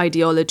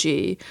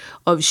ideology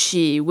of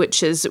Xi,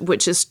 which is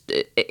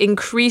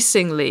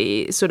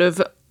increasingly sort of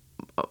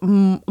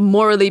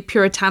morally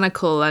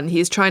puritanical, and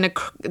he's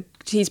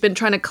been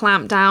trying to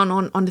clamp down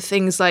on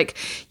things like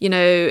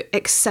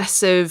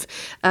excessive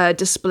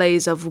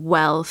displays of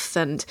wealth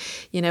and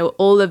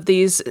all of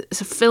these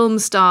film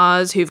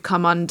stars who've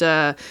come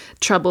under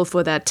trouble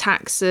for their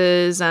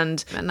taxes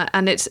and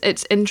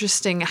it's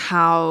interesting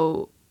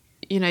how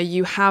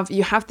you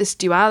have this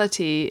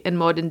duality in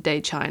modern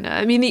day China.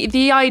 I mean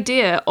the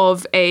idea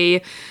of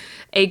a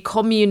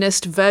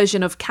communist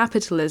version of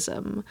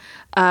capitalism.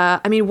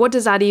 What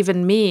does that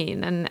even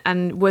mean?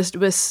 And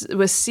we're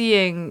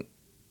seeing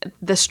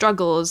the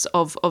struggles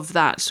of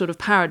that sort of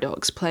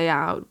paradox play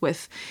out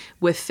with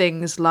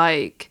things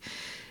like,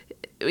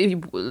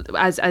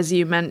 as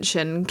you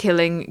mentioned,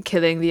 killing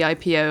the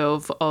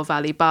IPO of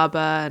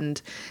Alibaba and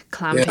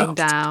clamping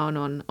down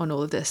on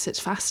all of this.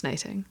 It's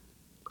fascinating.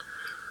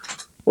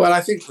 Well,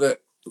 I think that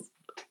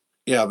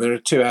there are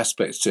two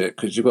aspects to it,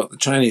 because you've got the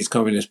Chinese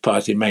Communist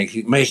Party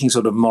making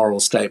sort of moral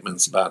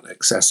statements about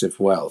excessive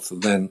wealth,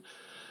 and then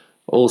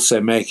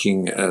also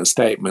making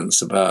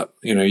statements about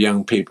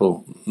young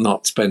people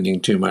not spending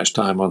too much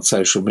time on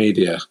social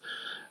media,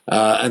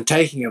 and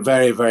taking a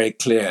very, very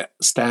clear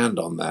stand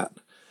on that.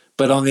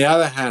 But on the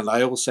other hand,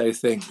 I also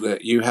think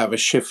that you have a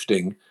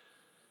shifting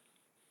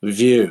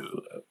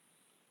view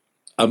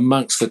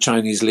amongst the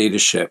Chinese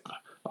leadership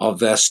of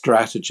their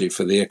strategy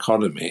for the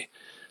economy.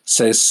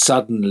 So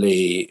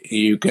suddenly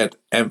you get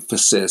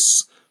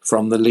emphasis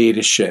from the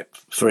leadership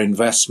for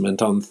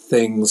investment on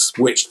things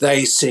which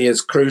they see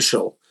as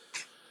crucial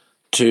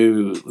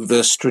to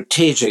the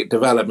strategic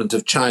development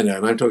of China.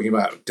 And I'm talking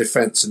about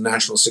defense and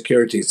national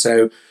security.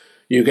 So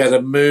you get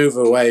a move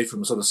away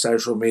from sort of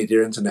social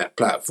media, internet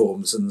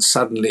platforms, and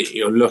suddenly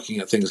you're looking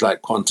at things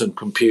like quantum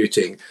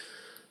computing,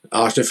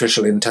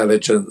 artificial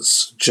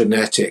intelligence,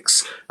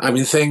 genetics. I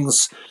mean,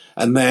 things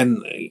and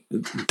then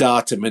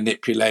data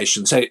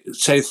manipulation.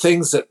 So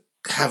things that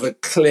have a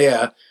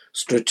clear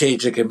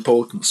strategic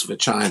importance for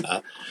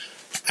China.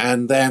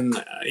 And then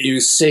you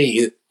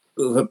see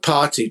the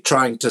party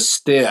trying to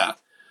steer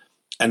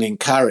and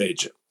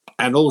encourage,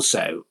 and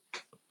also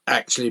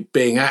actually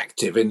being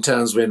active in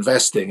terms of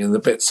investing in the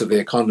bits of the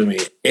economy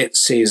it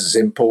sees as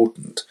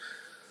important.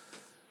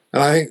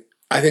 And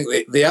I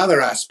think the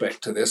other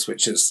aspect to this,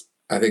 which is,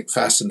 I think,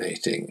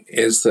 fascinating,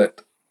 is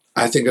that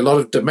I think a lot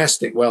of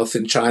domestic wealth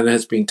in China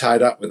has been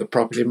tied up with the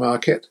property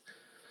market.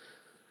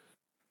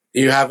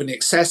 You have an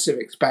excessive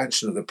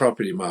expansion of the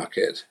property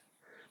market,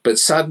 but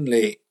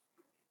suddenly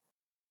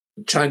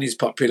Chinese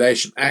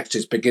population actually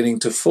is beginning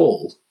to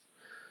fall.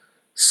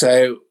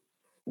 So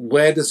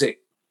where does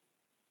it,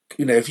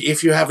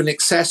 if you have an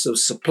excessive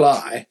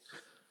supply,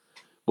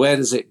 where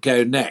does it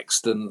go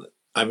next? And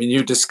I mean,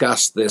 you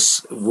discussed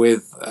this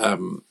with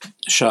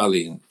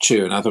Charlene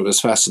Chu, and I thought it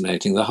was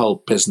fascinating, the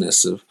whole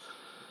business of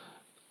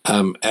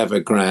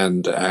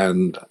Evergrande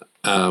and,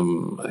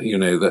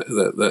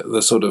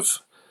 the sort of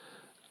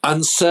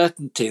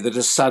uncertainty that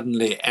has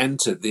suddenly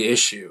entered the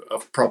issue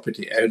of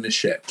property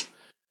ownership,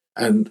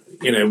 and,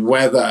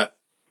 whether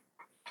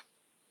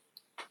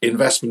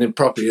investment in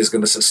property is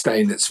going to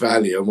sustain its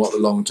value and what the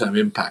long-term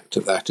impact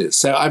of that is.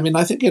 So, I mean,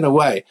 I think in a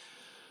way,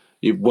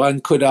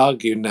 one could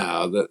argue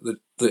now that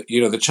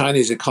the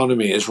Chinese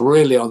economy is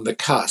really on the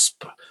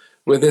cusp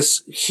with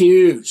this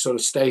huge sort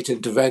of state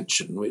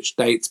intervention, which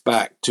dates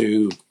back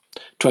to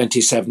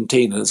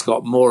 2017 and has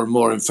got more and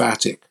more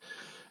emphatic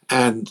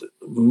and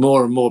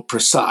more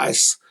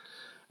precise,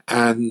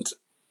 and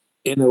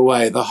in a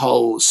way the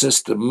whole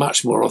system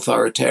much more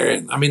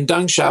authoritarian. I mean,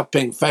 Deng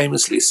Xiaoping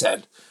famously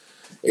said,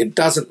 it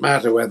doesn't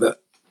matter whether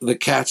the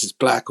cat is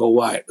black or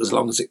white as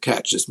long as it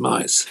catches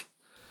mice.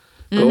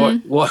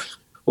 Mm-hmm. But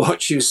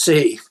what you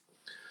see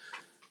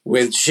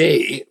with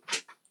Xi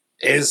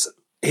is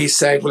he's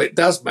saying, well, it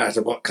does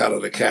matter what colour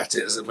the cat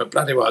is, and we're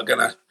bloody well going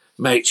to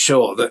make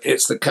sure that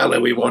it's the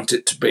colour we want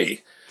it to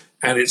be,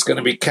 and it's going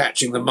to be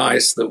catching the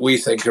mice that we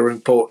think are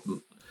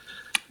important.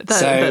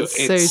 That's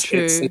so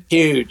true. It's a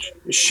huge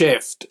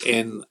shift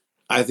in,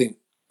 I think,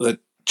 the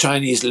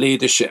Chinese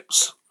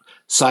leadership's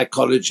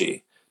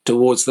psychology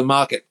towards the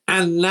market.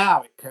 And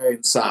now it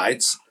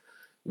coincides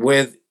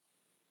with,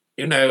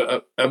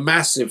 a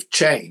massive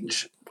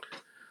change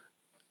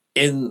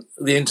in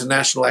the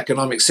international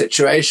economic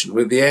situation,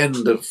 with the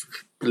end of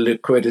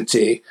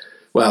liquidity,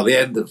 the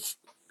end of,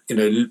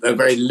 a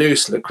very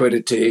loose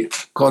liquidity,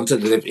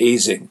 quantitative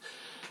easing,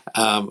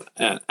 and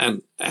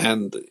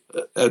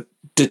a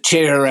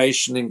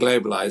deterioration in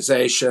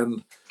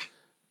globalization,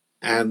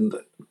 and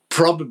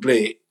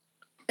probably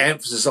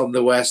emphasis on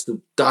the West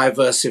of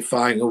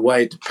diversifying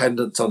away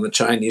dependence on the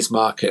Chinese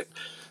market.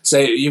 So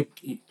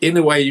in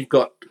a way, you've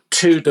got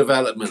two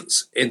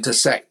developments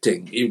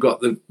intersecting. You've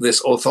got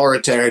this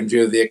authoritarian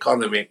view of the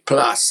economy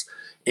plus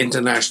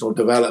international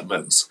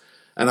developments.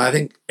 And I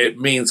think it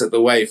means that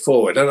the way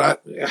forward, and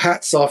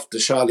hats off to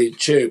Charlene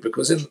Chu,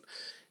 because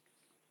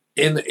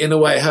in a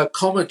way, her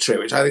commentary,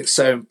 which I think is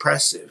so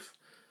impressive,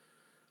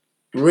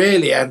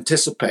 really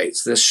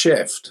anticipates this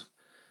shift,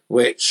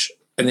 which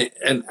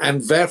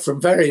from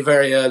very,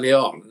 very early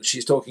on,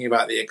 she's talking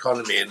about the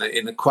economy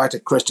in a quite a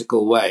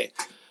critical way,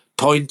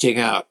 pointing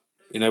out,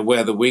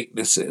 where the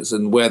weakness is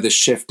and where the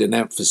shift in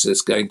emphasis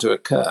is going to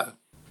occur.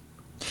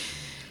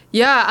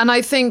 Yeah, and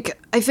I think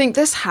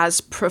this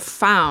has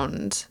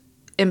profound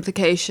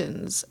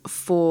implications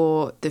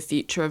for the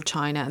future of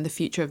China and the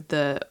future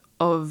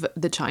of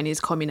the Chinese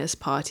Communist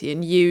Party.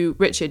 And you,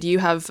 Richard, you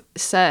have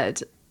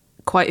said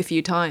quite a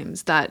few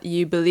times that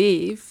you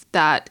believe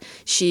that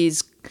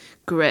Xi's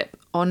grip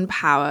on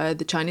power,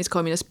 the Chinese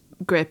Communist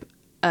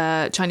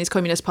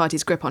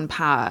Party's grip on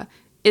power,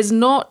 is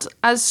not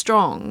as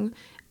strong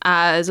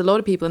as a lot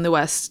of people in the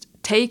West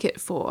take it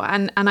for.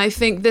 And I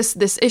think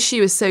this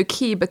issue is so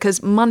key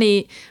because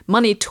money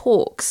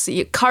talks.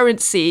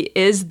 Currency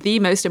is the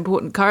most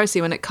important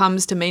currency when it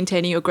comes to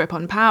maintaining your grip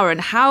on power.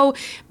 And how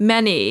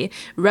many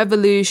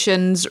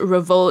revolutions,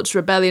 revolts,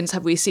 rebellions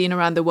have we seen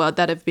around the world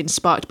that have been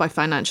sparked by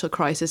financial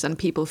crisis and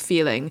people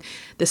feeling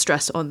the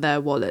stress on their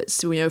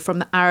wallets? From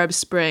the Arab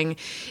Spring,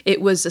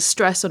 it was a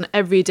stress on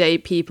everyday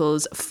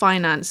people's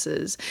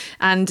finances.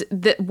 And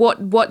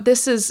what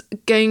this is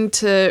going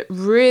to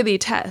really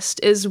test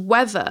is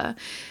whether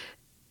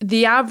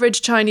the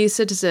average Chinese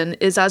citizen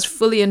is as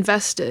fully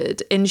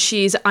invested in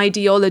Xi's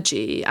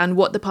ideology and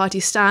what the party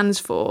stands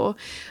for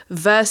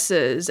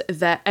versus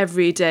their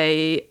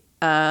everyday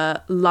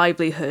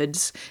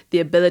livelihoods, the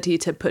ability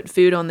to put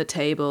food on the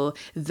table,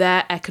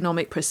 their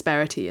economic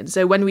prosperity. And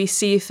so when we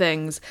see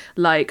things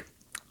like,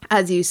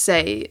 as you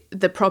say,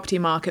 the property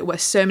market where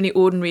so many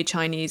ordinary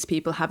Chinese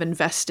people have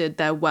invested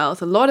their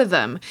wealth, a lot of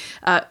them,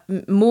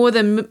 more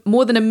than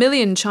 1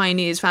 million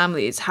Chinese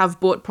families have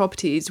bought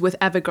properties with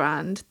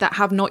Evergrande that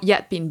have not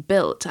yet been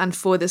built. And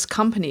for this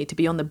company to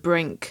be on the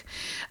brink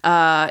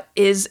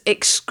is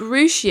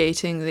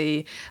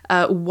excruciatingly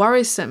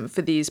worrisome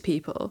for these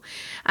people.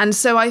 And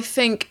so I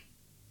think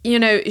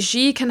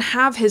Xi can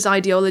have his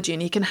ideology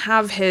and he can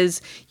have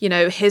his,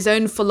 his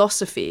own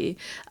philosophy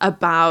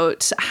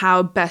about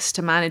how best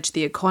to manage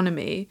the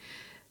economy.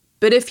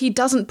 But if he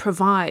doesn't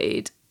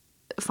provide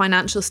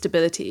financial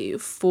stability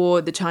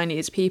for the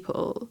Chinese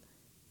people,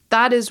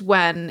 that is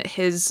when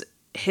his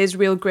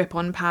real grip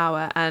on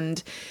power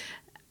and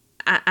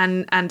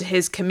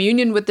his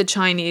communion with the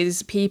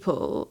Chinese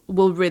people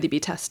will really be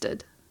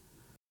tested.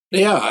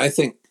 Yeah,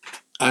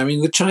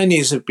 the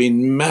Chinese have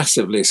been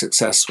massively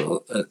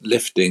successful at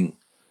lifting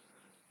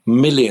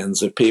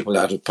millions of people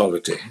out of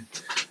poverty.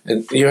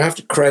 And you have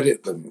to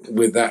credit them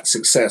with that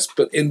success.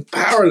 But in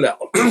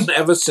parallel,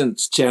 ever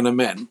since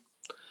Tiananmen,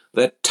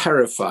 they're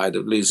terrified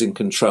of losing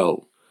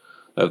control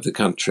of the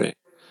country.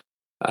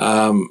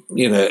 And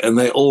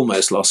they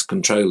almost lost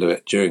control of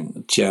it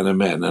during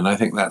Tiananmen. And I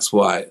think that's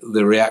why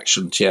the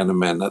reaction to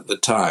Tiananmen at the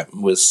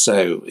time was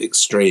so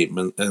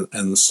extreme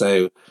and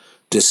so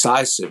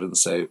decisive and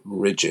so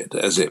rigid,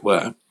 as it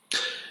were.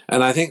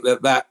 And I think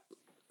that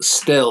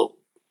still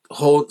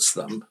haunts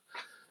them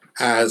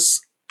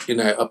as,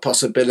 a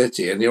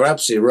possibility. And you're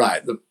absolutely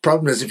right. The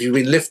problem is if you've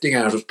been lifting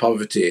out of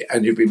poverty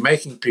and you've been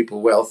making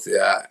people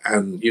wealthier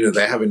and,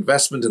 they have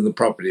investment in the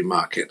property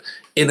market,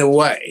 in a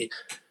way,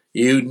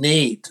 you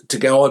need to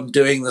go on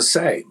doing the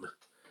same.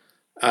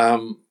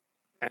 And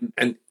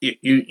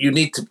you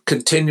need to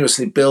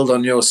continuously build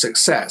on your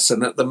success.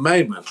 And at the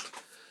moment,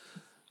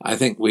 I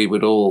think we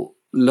would all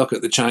look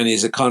at the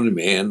Chinese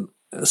economy and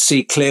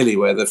see clearly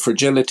where the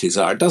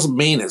fragilities are. It doesn't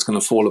mean it's going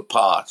to fall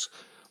apart,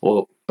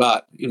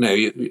 but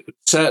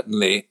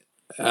certainly,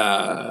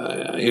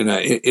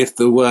 if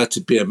there were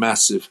to be a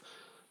massive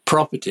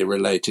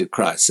property-related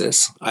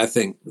crisis, I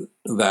think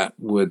that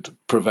would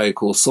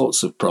provoke all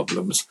sorts of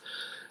problems.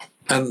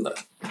 And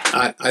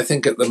I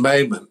think at the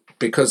moment,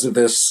 because of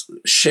this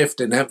shift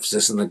in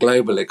emphasis in the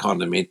global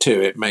economy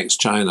too, it makes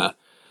China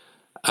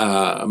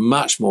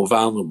much more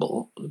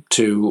vulnerable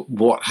to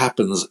what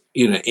happens,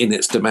 in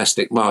its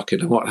domestic market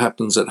and what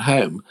happens at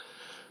home.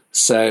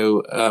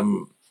 So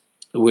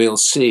we'll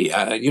see.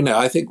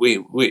 I think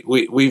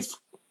we've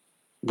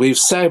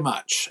so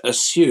much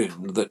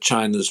assumed that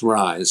China's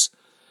rise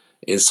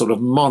is sort of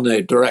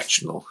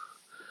monodirectional,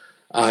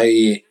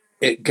 i.e.,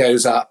 it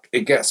goes up,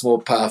 it gets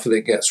more powerful,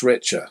 it gets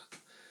richer.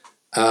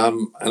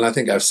 And I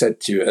think I've said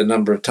to you a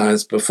number of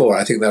times before,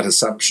 I think that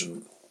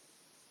assumption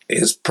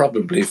is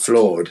probably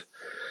flawed.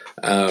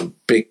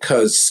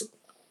 Because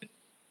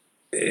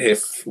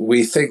if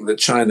we think that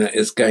China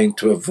is going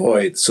to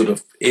avoid sort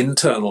of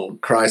internal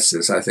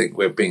crisis, I think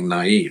we're being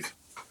naive.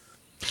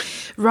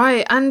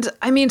 Right. And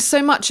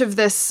so much of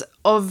this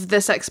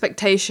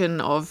expectation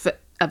of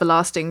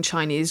everlasting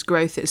Chinese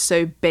growth is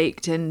so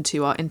baked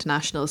into our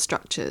international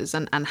structures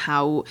and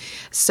how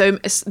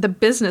the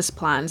business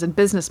plans and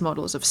business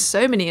models of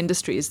so many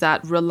industries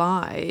that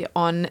rely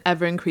on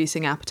ever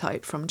increasing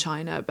appetite from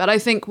China. But I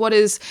think what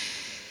is...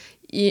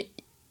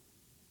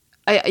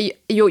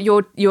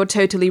 You're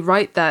totally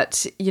right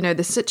that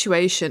the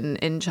situation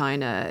in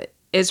China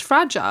is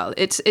fragile.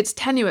 It's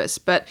tenuous,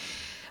 but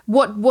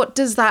what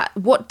does that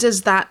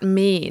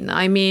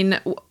mean?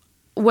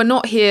 We're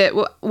not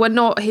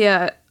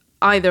here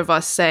either of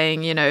us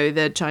saying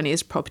the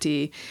Chinese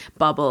property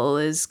bubble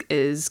is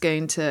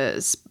going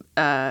to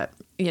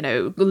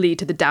lead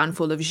to the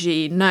downfall of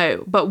Xi.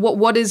 No, but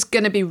what is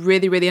going to be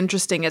really, really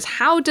interesting is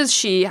how does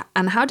Xi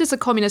and how does the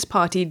Communist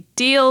Party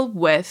deal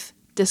with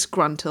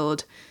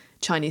disgruntled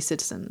Chinese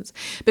citizens,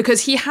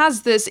 because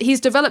he's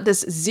developed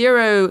this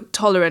zero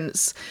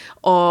tolerance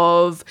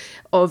of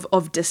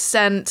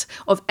dissent,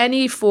 of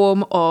any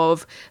form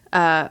of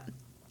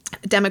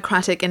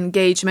democratic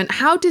engagement.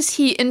 How does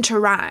he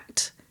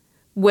interact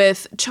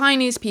with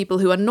Chinese people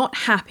who are not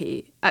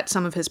happy at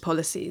some of his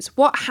policies?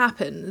 What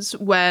happens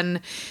when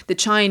the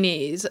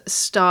Chinese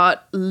start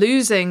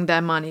losing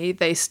their money?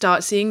 They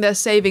start seeing their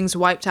savings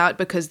wiped out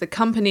because the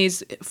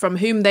companies from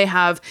whom they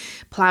have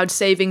plowed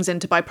savings in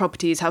to buy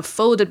properties have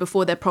folded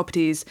before their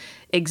properties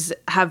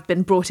have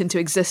been brought into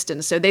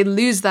existence. So they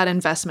lose that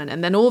investment,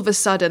 and then all of a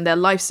sudden their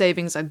life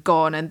savings are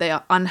gone and they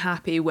are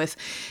unhappy with,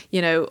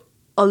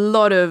 a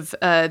lot of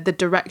the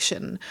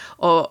direction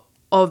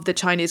of the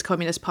Chinese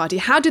Communist Party.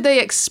 How do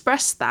they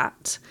express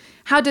that?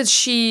 How does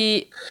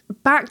she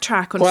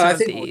backtrack on some of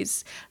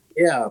these?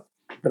 Yeah,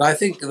 but I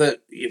think that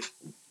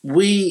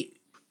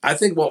I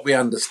think what we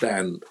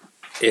understand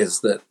is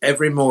that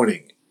every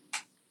morning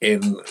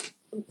in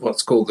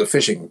what's called the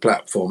fishing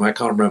platform, I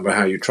can't remember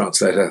how you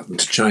translate it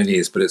into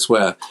Chinese, but it's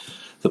where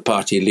the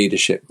party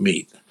leadership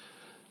meet.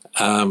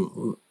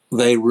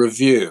 They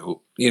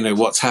review,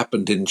 what's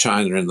happened in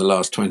China in the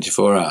last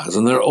 24 hours,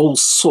 and there are all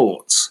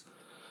sorts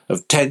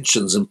of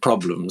tensions and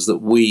problems that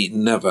we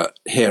never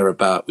hear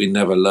about, we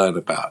never learn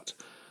about.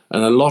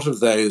 And a lot of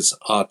those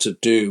are to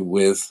do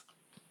with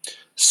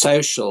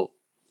social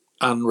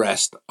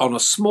unrest on a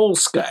small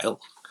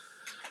scale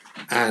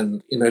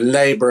and,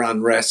 labor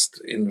unrest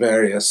in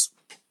various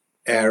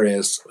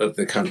areas of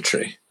the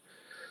country.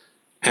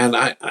 And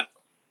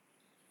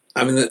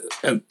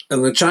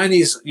the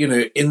Chinese,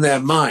 in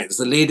their minds,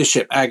 the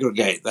leadership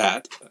aggregate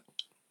that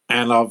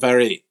and are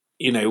very,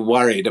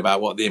 worried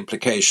about what the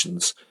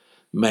implications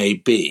may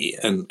be.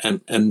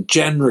 And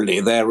generally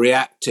they're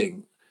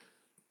reacting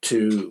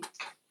to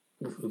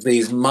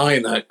these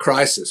minor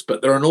crises,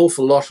 but there are an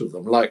awful lot of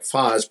them, like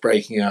fires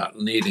breaking out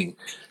and needing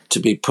to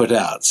be put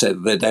out so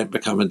that they don't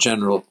become a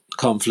general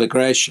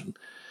conflagration.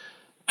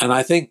 And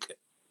I think,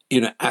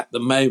 at the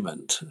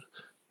moment,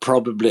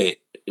 probably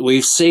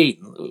we've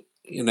seen,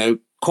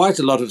 quite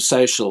a lot of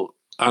social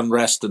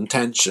unrest and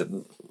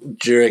tension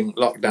during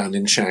lockdown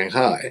in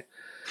Shanghai,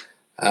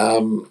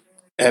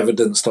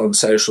 evidenced on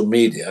social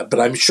media. But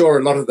I'm sure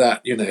a lot of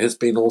that, has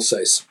been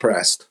also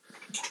suppressed,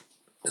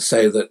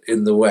 so that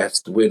in the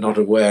West we're not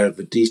aware of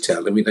the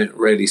detail and we don't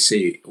really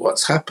see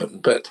what's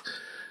happened. But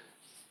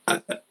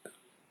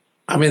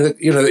I mean,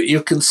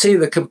 you can see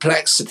the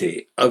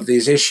complexity of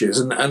these issues,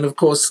 and of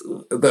course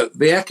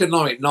the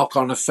economic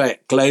knock-on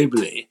effect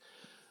globally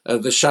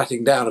of the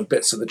shutting down of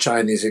bits of the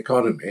Chinese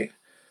economy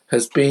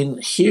has been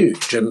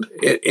huge, and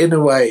in a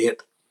way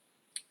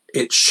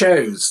it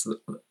shows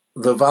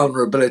the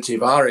vulnerability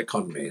of our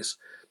economies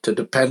to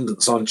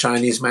dependence on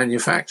Chinese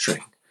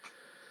manufacturing.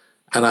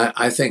 And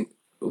I think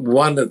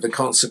one of the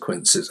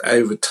consequences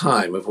over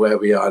time of where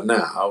we are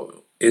now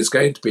is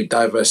going to be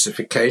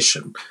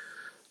diversification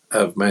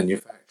of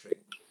manufacturing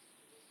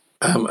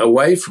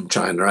away from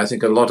China. I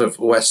think a lot of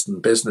Western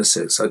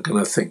businesses are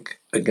going to think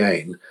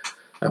again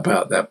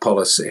about their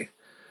policy.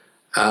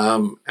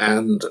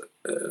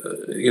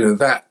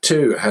 That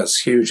too has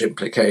huge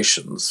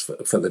implications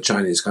for the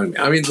Chinese economy.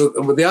 I mean,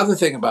 the other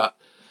thing about,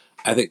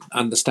 I think,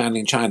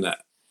 understanding China,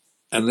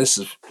 and this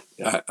is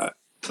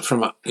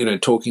from,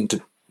 talking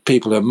to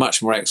people who are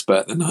much more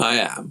expert than I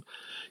am,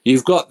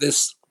 you've got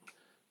this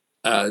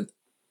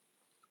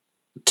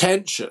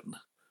tension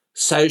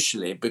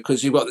socially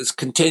because you've got this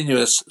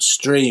continuous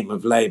stream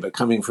of labour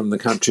coming from the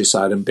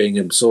countryside and being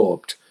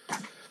absorbed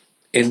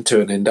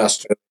into an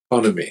industrial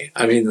economy.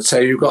 I mean, so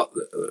you've got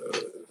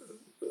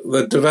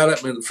the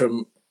development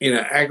from,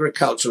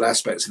 agricultural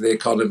aspects of the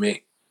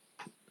economy,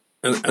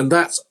 and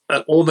that's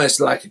almost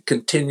like a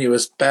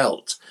continuous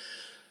belt.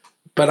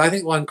 But I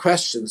think one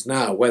questions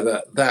now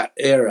whether that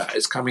era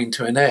is coming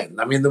to an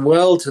end. I mean, the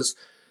world has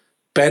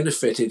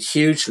benefited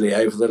hugely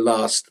over the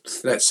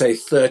last, let's say,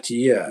 30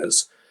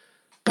 years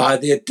by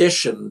the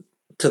addition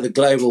to the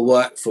global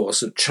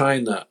workforce of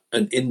China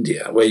and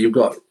India, where you've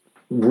got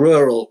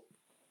rural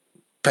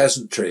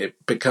peasantry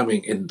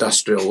becoming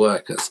industrial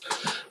workers.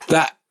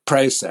 That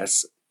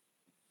process,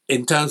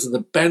 in terms of the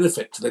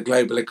benefit to the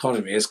global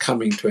economy, is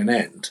coming to an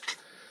end.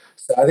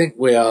 So I think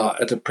we are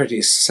at a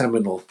pretty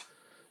seminal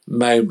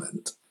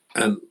moment.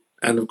 And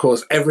of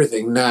course,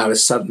 everything now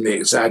is suddenly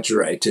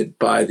exaggerated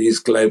by these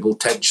global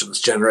tensions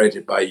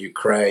generated by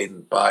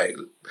Ukraine, by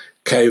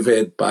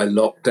COVID, by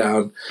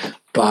lockdown,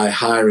 by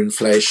higher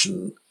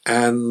inflation,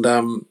 and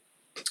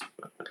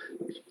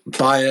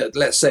by,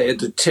 let's say, a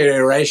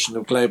deterioration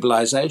of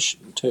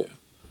globalization too.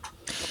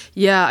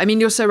 Yeah, I mean,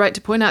 you're so right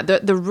to point out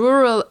that the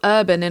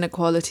rural-urban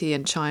inequality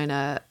in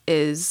China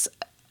is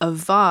a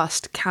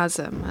vast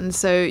chasm. And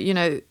so,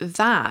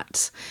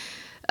 that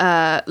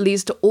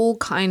leads to all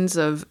kinds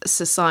of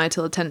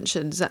societal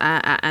tensions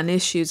and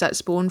issues that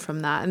spawn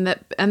from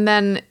that. And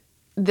then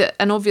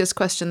an obvious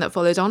question that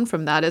follows on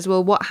from that is,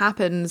 well, what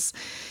happens,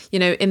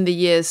 in the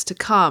years to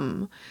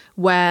come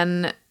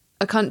when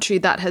a country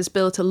that has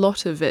built a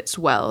lot of its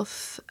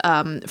wealth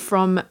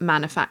from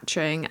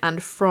manufacturing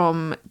and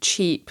from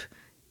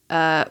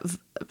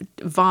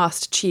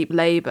vast cheap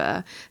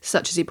labor,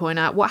 such as you point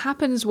out, what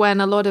happens when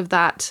a lot of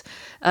that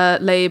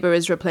labor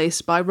is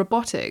replaced by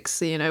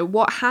robotics?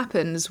 What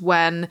happens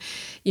when,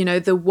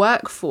 the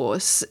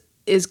workforce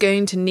is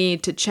going to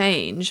need to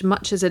change,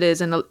 much as it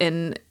is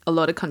in a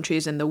lot of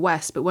countries in the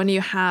West. But when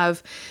you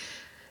have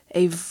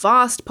a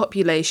vast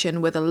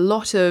population with a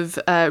lot of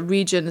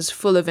regions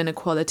full of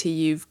inequality,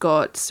 you've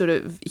got sort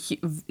of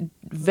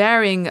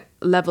varying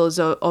levels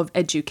of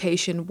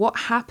education. What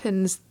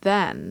happens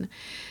then?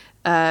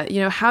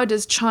 How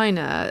does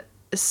China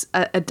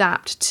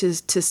adapt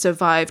to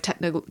survive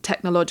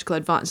technological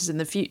advances in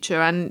the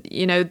future? And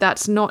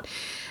that's not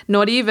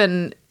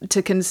even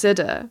to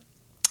consider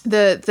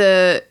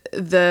the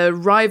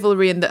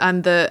rivalry and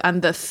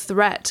the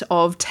threat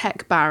of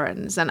tech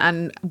barons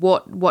and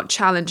what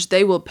challenge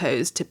they will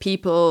pose to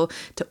people,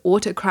 to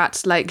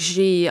autocrats like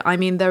Xi. I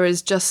mean, there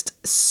is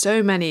just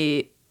so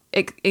many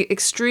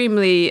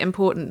extremely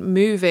important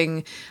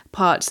moving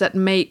parts that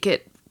make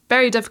it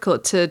very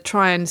difficult to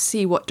try and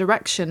see what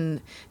direction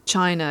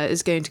China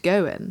is going to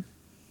go in.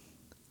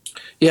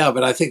 Yeah,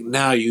 but I think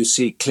now you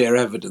see clear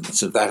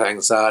evidence of that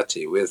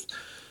anxiety with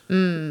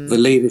the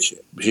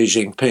leadership, Xi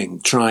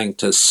Jinping, trying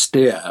to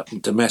steer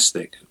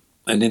domestic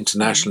and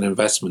international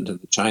investment in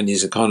the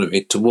Chinese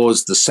economy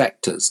towards the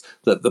sectors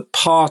that the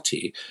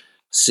party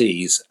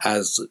sees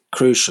as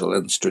crucial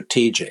and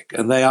strategic.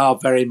 And they are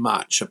very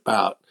much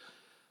about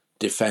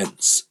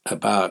defense,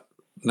 about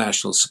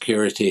national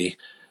security,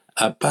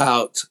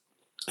 about,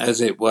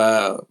 as it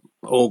were,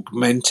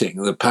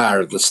 augmenting the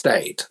power of the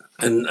state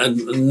and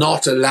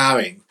not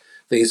allowing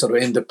these sort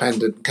of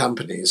independent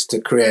companies to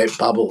create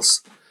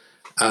bubbles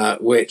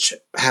which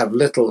have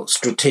little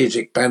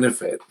strategic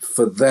benefit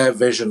for their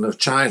vision of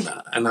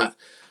China. And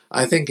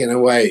I think in a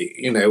way,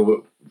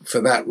 for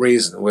that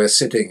reason, we're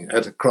sitting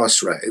at a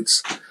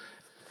crossroads.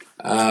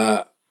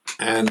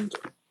 And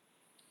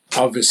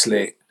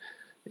obviously,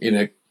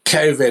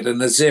 COVID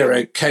and the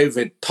zero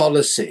COVID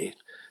policy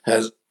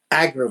has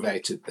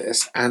aggravated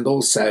this and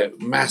also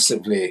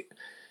massively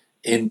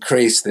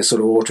increased the sort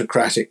of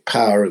autocratic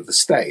power of the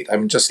state. I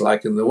mean, just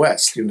like in the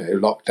West,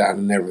 lockdown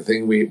and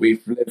everything,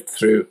 we've lived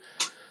through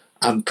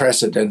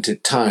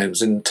unprecedented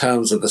times in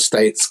terms of the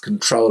state's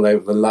control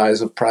over the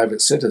lives of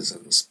private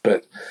citizens.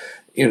 But,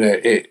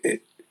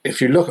 if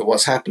you look at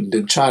what's happened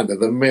in China,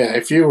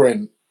 if you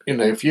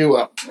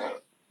were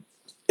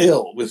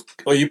ill with,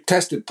 or you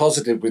tested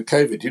positive with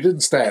COVID, you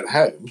didn't stay at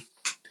home.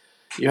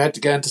 You had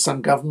to go into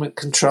some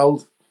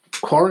government-controlled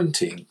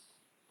quarantine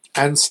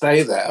and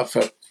stay there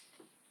for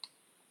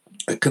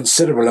a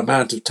considerable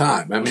amount of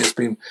time. I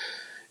mean,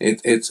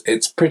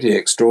 it's pretty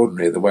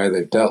extraordinary the way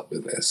they've dealt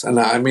with this. And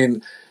I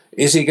mean,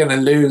 is he going to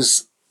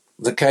lose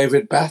the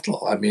COVID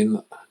battle? I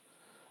mean,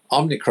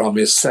 Omicron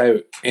is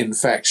so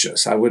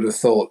infectious. I would have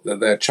thought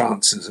that their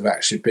chances of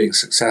actually being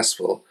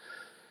successful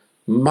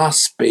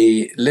must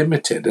be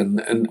limited.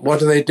 And what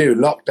do?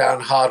 Lock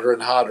down harder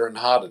and harder and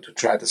harder to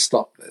try to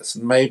stop this.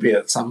 And maybe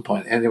at some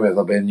point, anyway,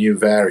 there'll be a new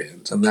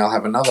variant and they'll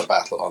have another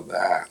battle on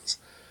their hands.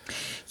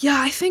 Yeah,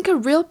 I think a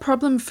real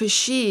problem for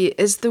Xi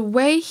is the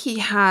way he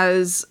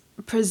has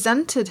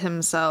presented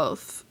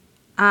himself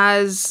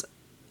as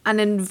an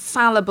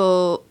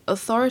infallible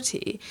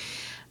authority.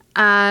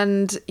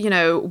 And,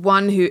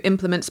 one who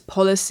implements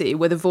policy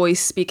with a voice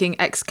speaking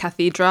ex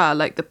cathedra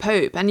like the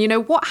Pope. And,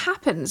 what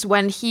happens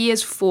when he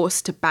is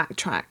forced to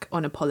backtrack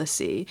on a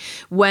policy,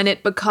 when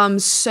it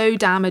becomes so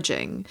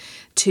damaging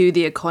to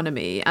the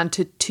economy and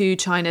to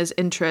China's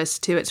interests,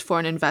 to its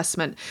foreign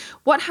investment?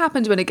 What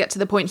happens when it gets to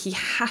the point he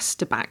has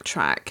to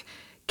backtrack?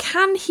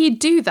 Can he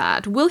do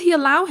that? Will he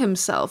allow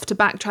himself to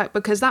backtrack?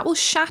 Because that will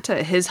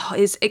shatter his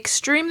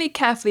extremely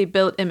carefully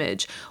built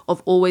image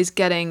of always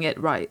getting it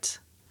right.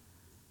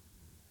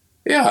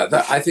 Yeah,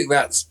 I think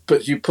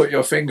you put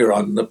your finger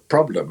on the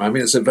problem. I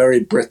mean, it's a very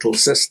brittle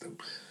system.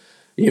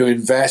 You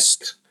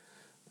invest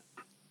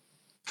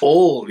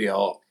all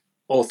your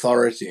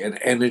authority and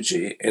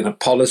energy in a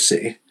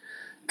policy,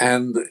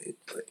 and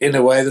in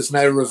a way, there's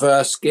no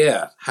reverse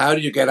gear. How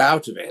do you get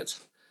out of it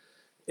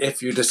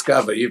if you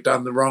discover you've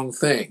done the wrong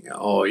thing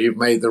or you've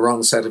made the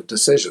wrong set of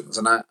decisions?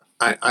 And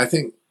I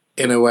think,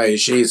 in a way,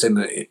 he's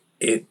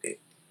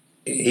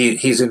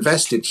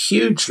invested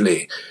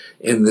hugely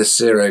in this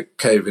zero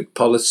COVID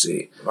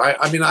policy.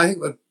 I think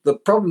that the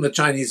problem the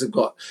Chinese have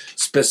got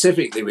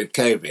specifically with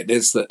COVID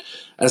is that,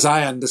 as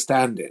I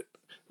understand it,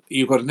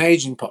 you've got an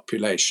aging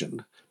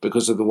population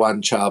because of the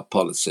one-child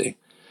policy.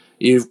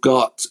 You've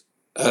got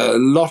a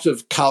lot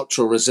of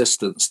cultural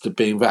resistance to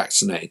being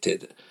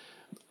vaccinated.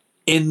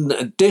 In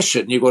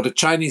addition, you've got a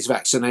Chinese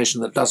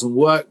vaccination that doesn't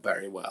work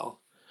very well.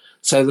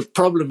 So the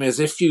problem is,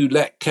 if you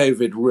let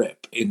COVID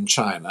rip in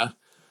China,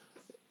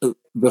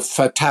 the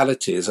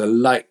fatalities are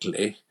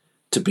likely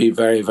to be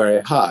very, very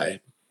high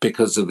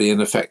because of the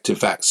ineffective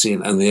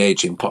vaccine and the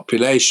aging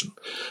population.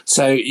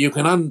 So you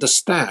can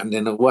understand,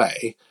 in a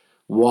way,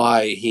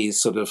 why he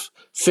sort of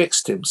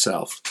fixed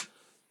himself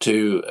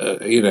to,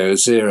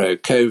 zero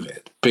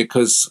COVID,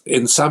 because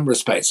in some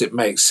respects it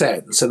makes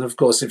sense. And of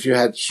course, if you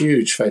had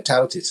huge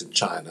fatalities in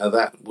China,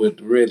 that would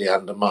really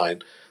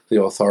undermine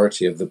the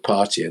authority of the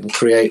party and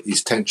create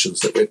these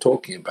tensions that we're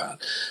talking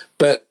about.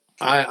 But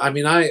I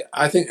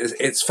think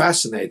it's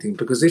fascinating,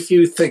 because if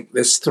you think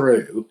this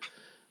through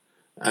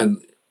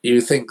and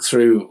you think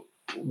through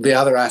the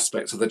other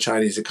aspects of the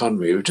Chinese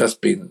economy we've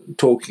just been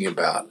talking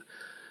about,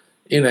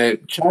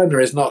 China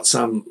is not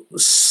some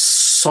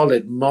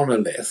solid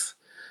monolith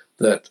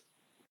that,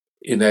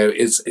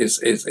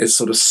 is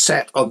sort of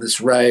set on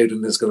this road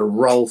and is going to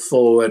roll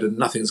forward and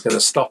nothing's going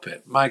to stop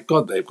it. My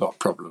God, they've got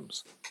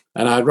problems.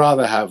 And I'd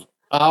rather have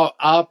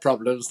our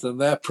problems than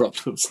their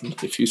problems,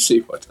 if you see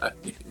what I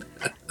mean.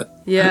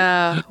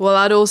 Yeah, well,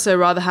 I'd also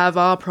rather have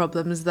our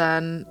problems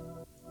than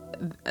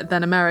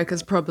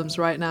America's problems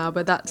right now,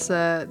 but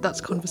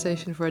that's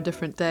conversation for a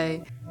different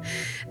day.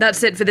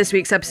 That's it for this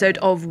week's episode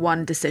of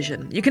One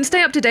Decision. You can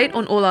stay up to date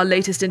on all our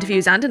latest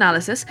interviews and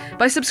analysis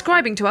by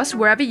subscribing to us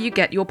wherever you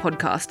get your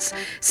podcasts.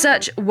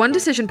 Search One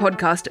Decision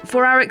Podcast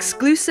for our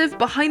exclusive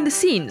behind the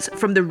scenes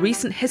from the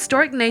recent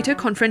historic NATO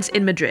conference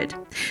in Madrid.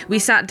 We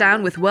sat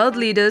down with world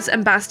leaders,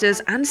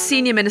 ambassadors, and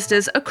senior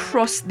ministers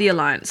across the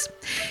alliance.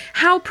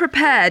 How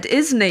prepared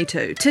is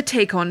NATO to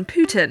take on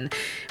Putin?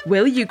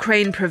 Will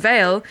Ukraine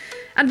prevail?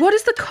 And what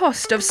is the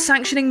cost of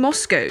sanctioning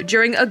Moscow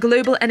during a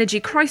global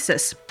energy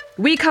crisis?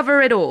 We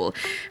cover it all.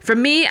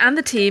 From me and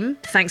the team,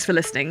 thanks for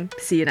listening.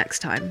 See you next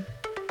time.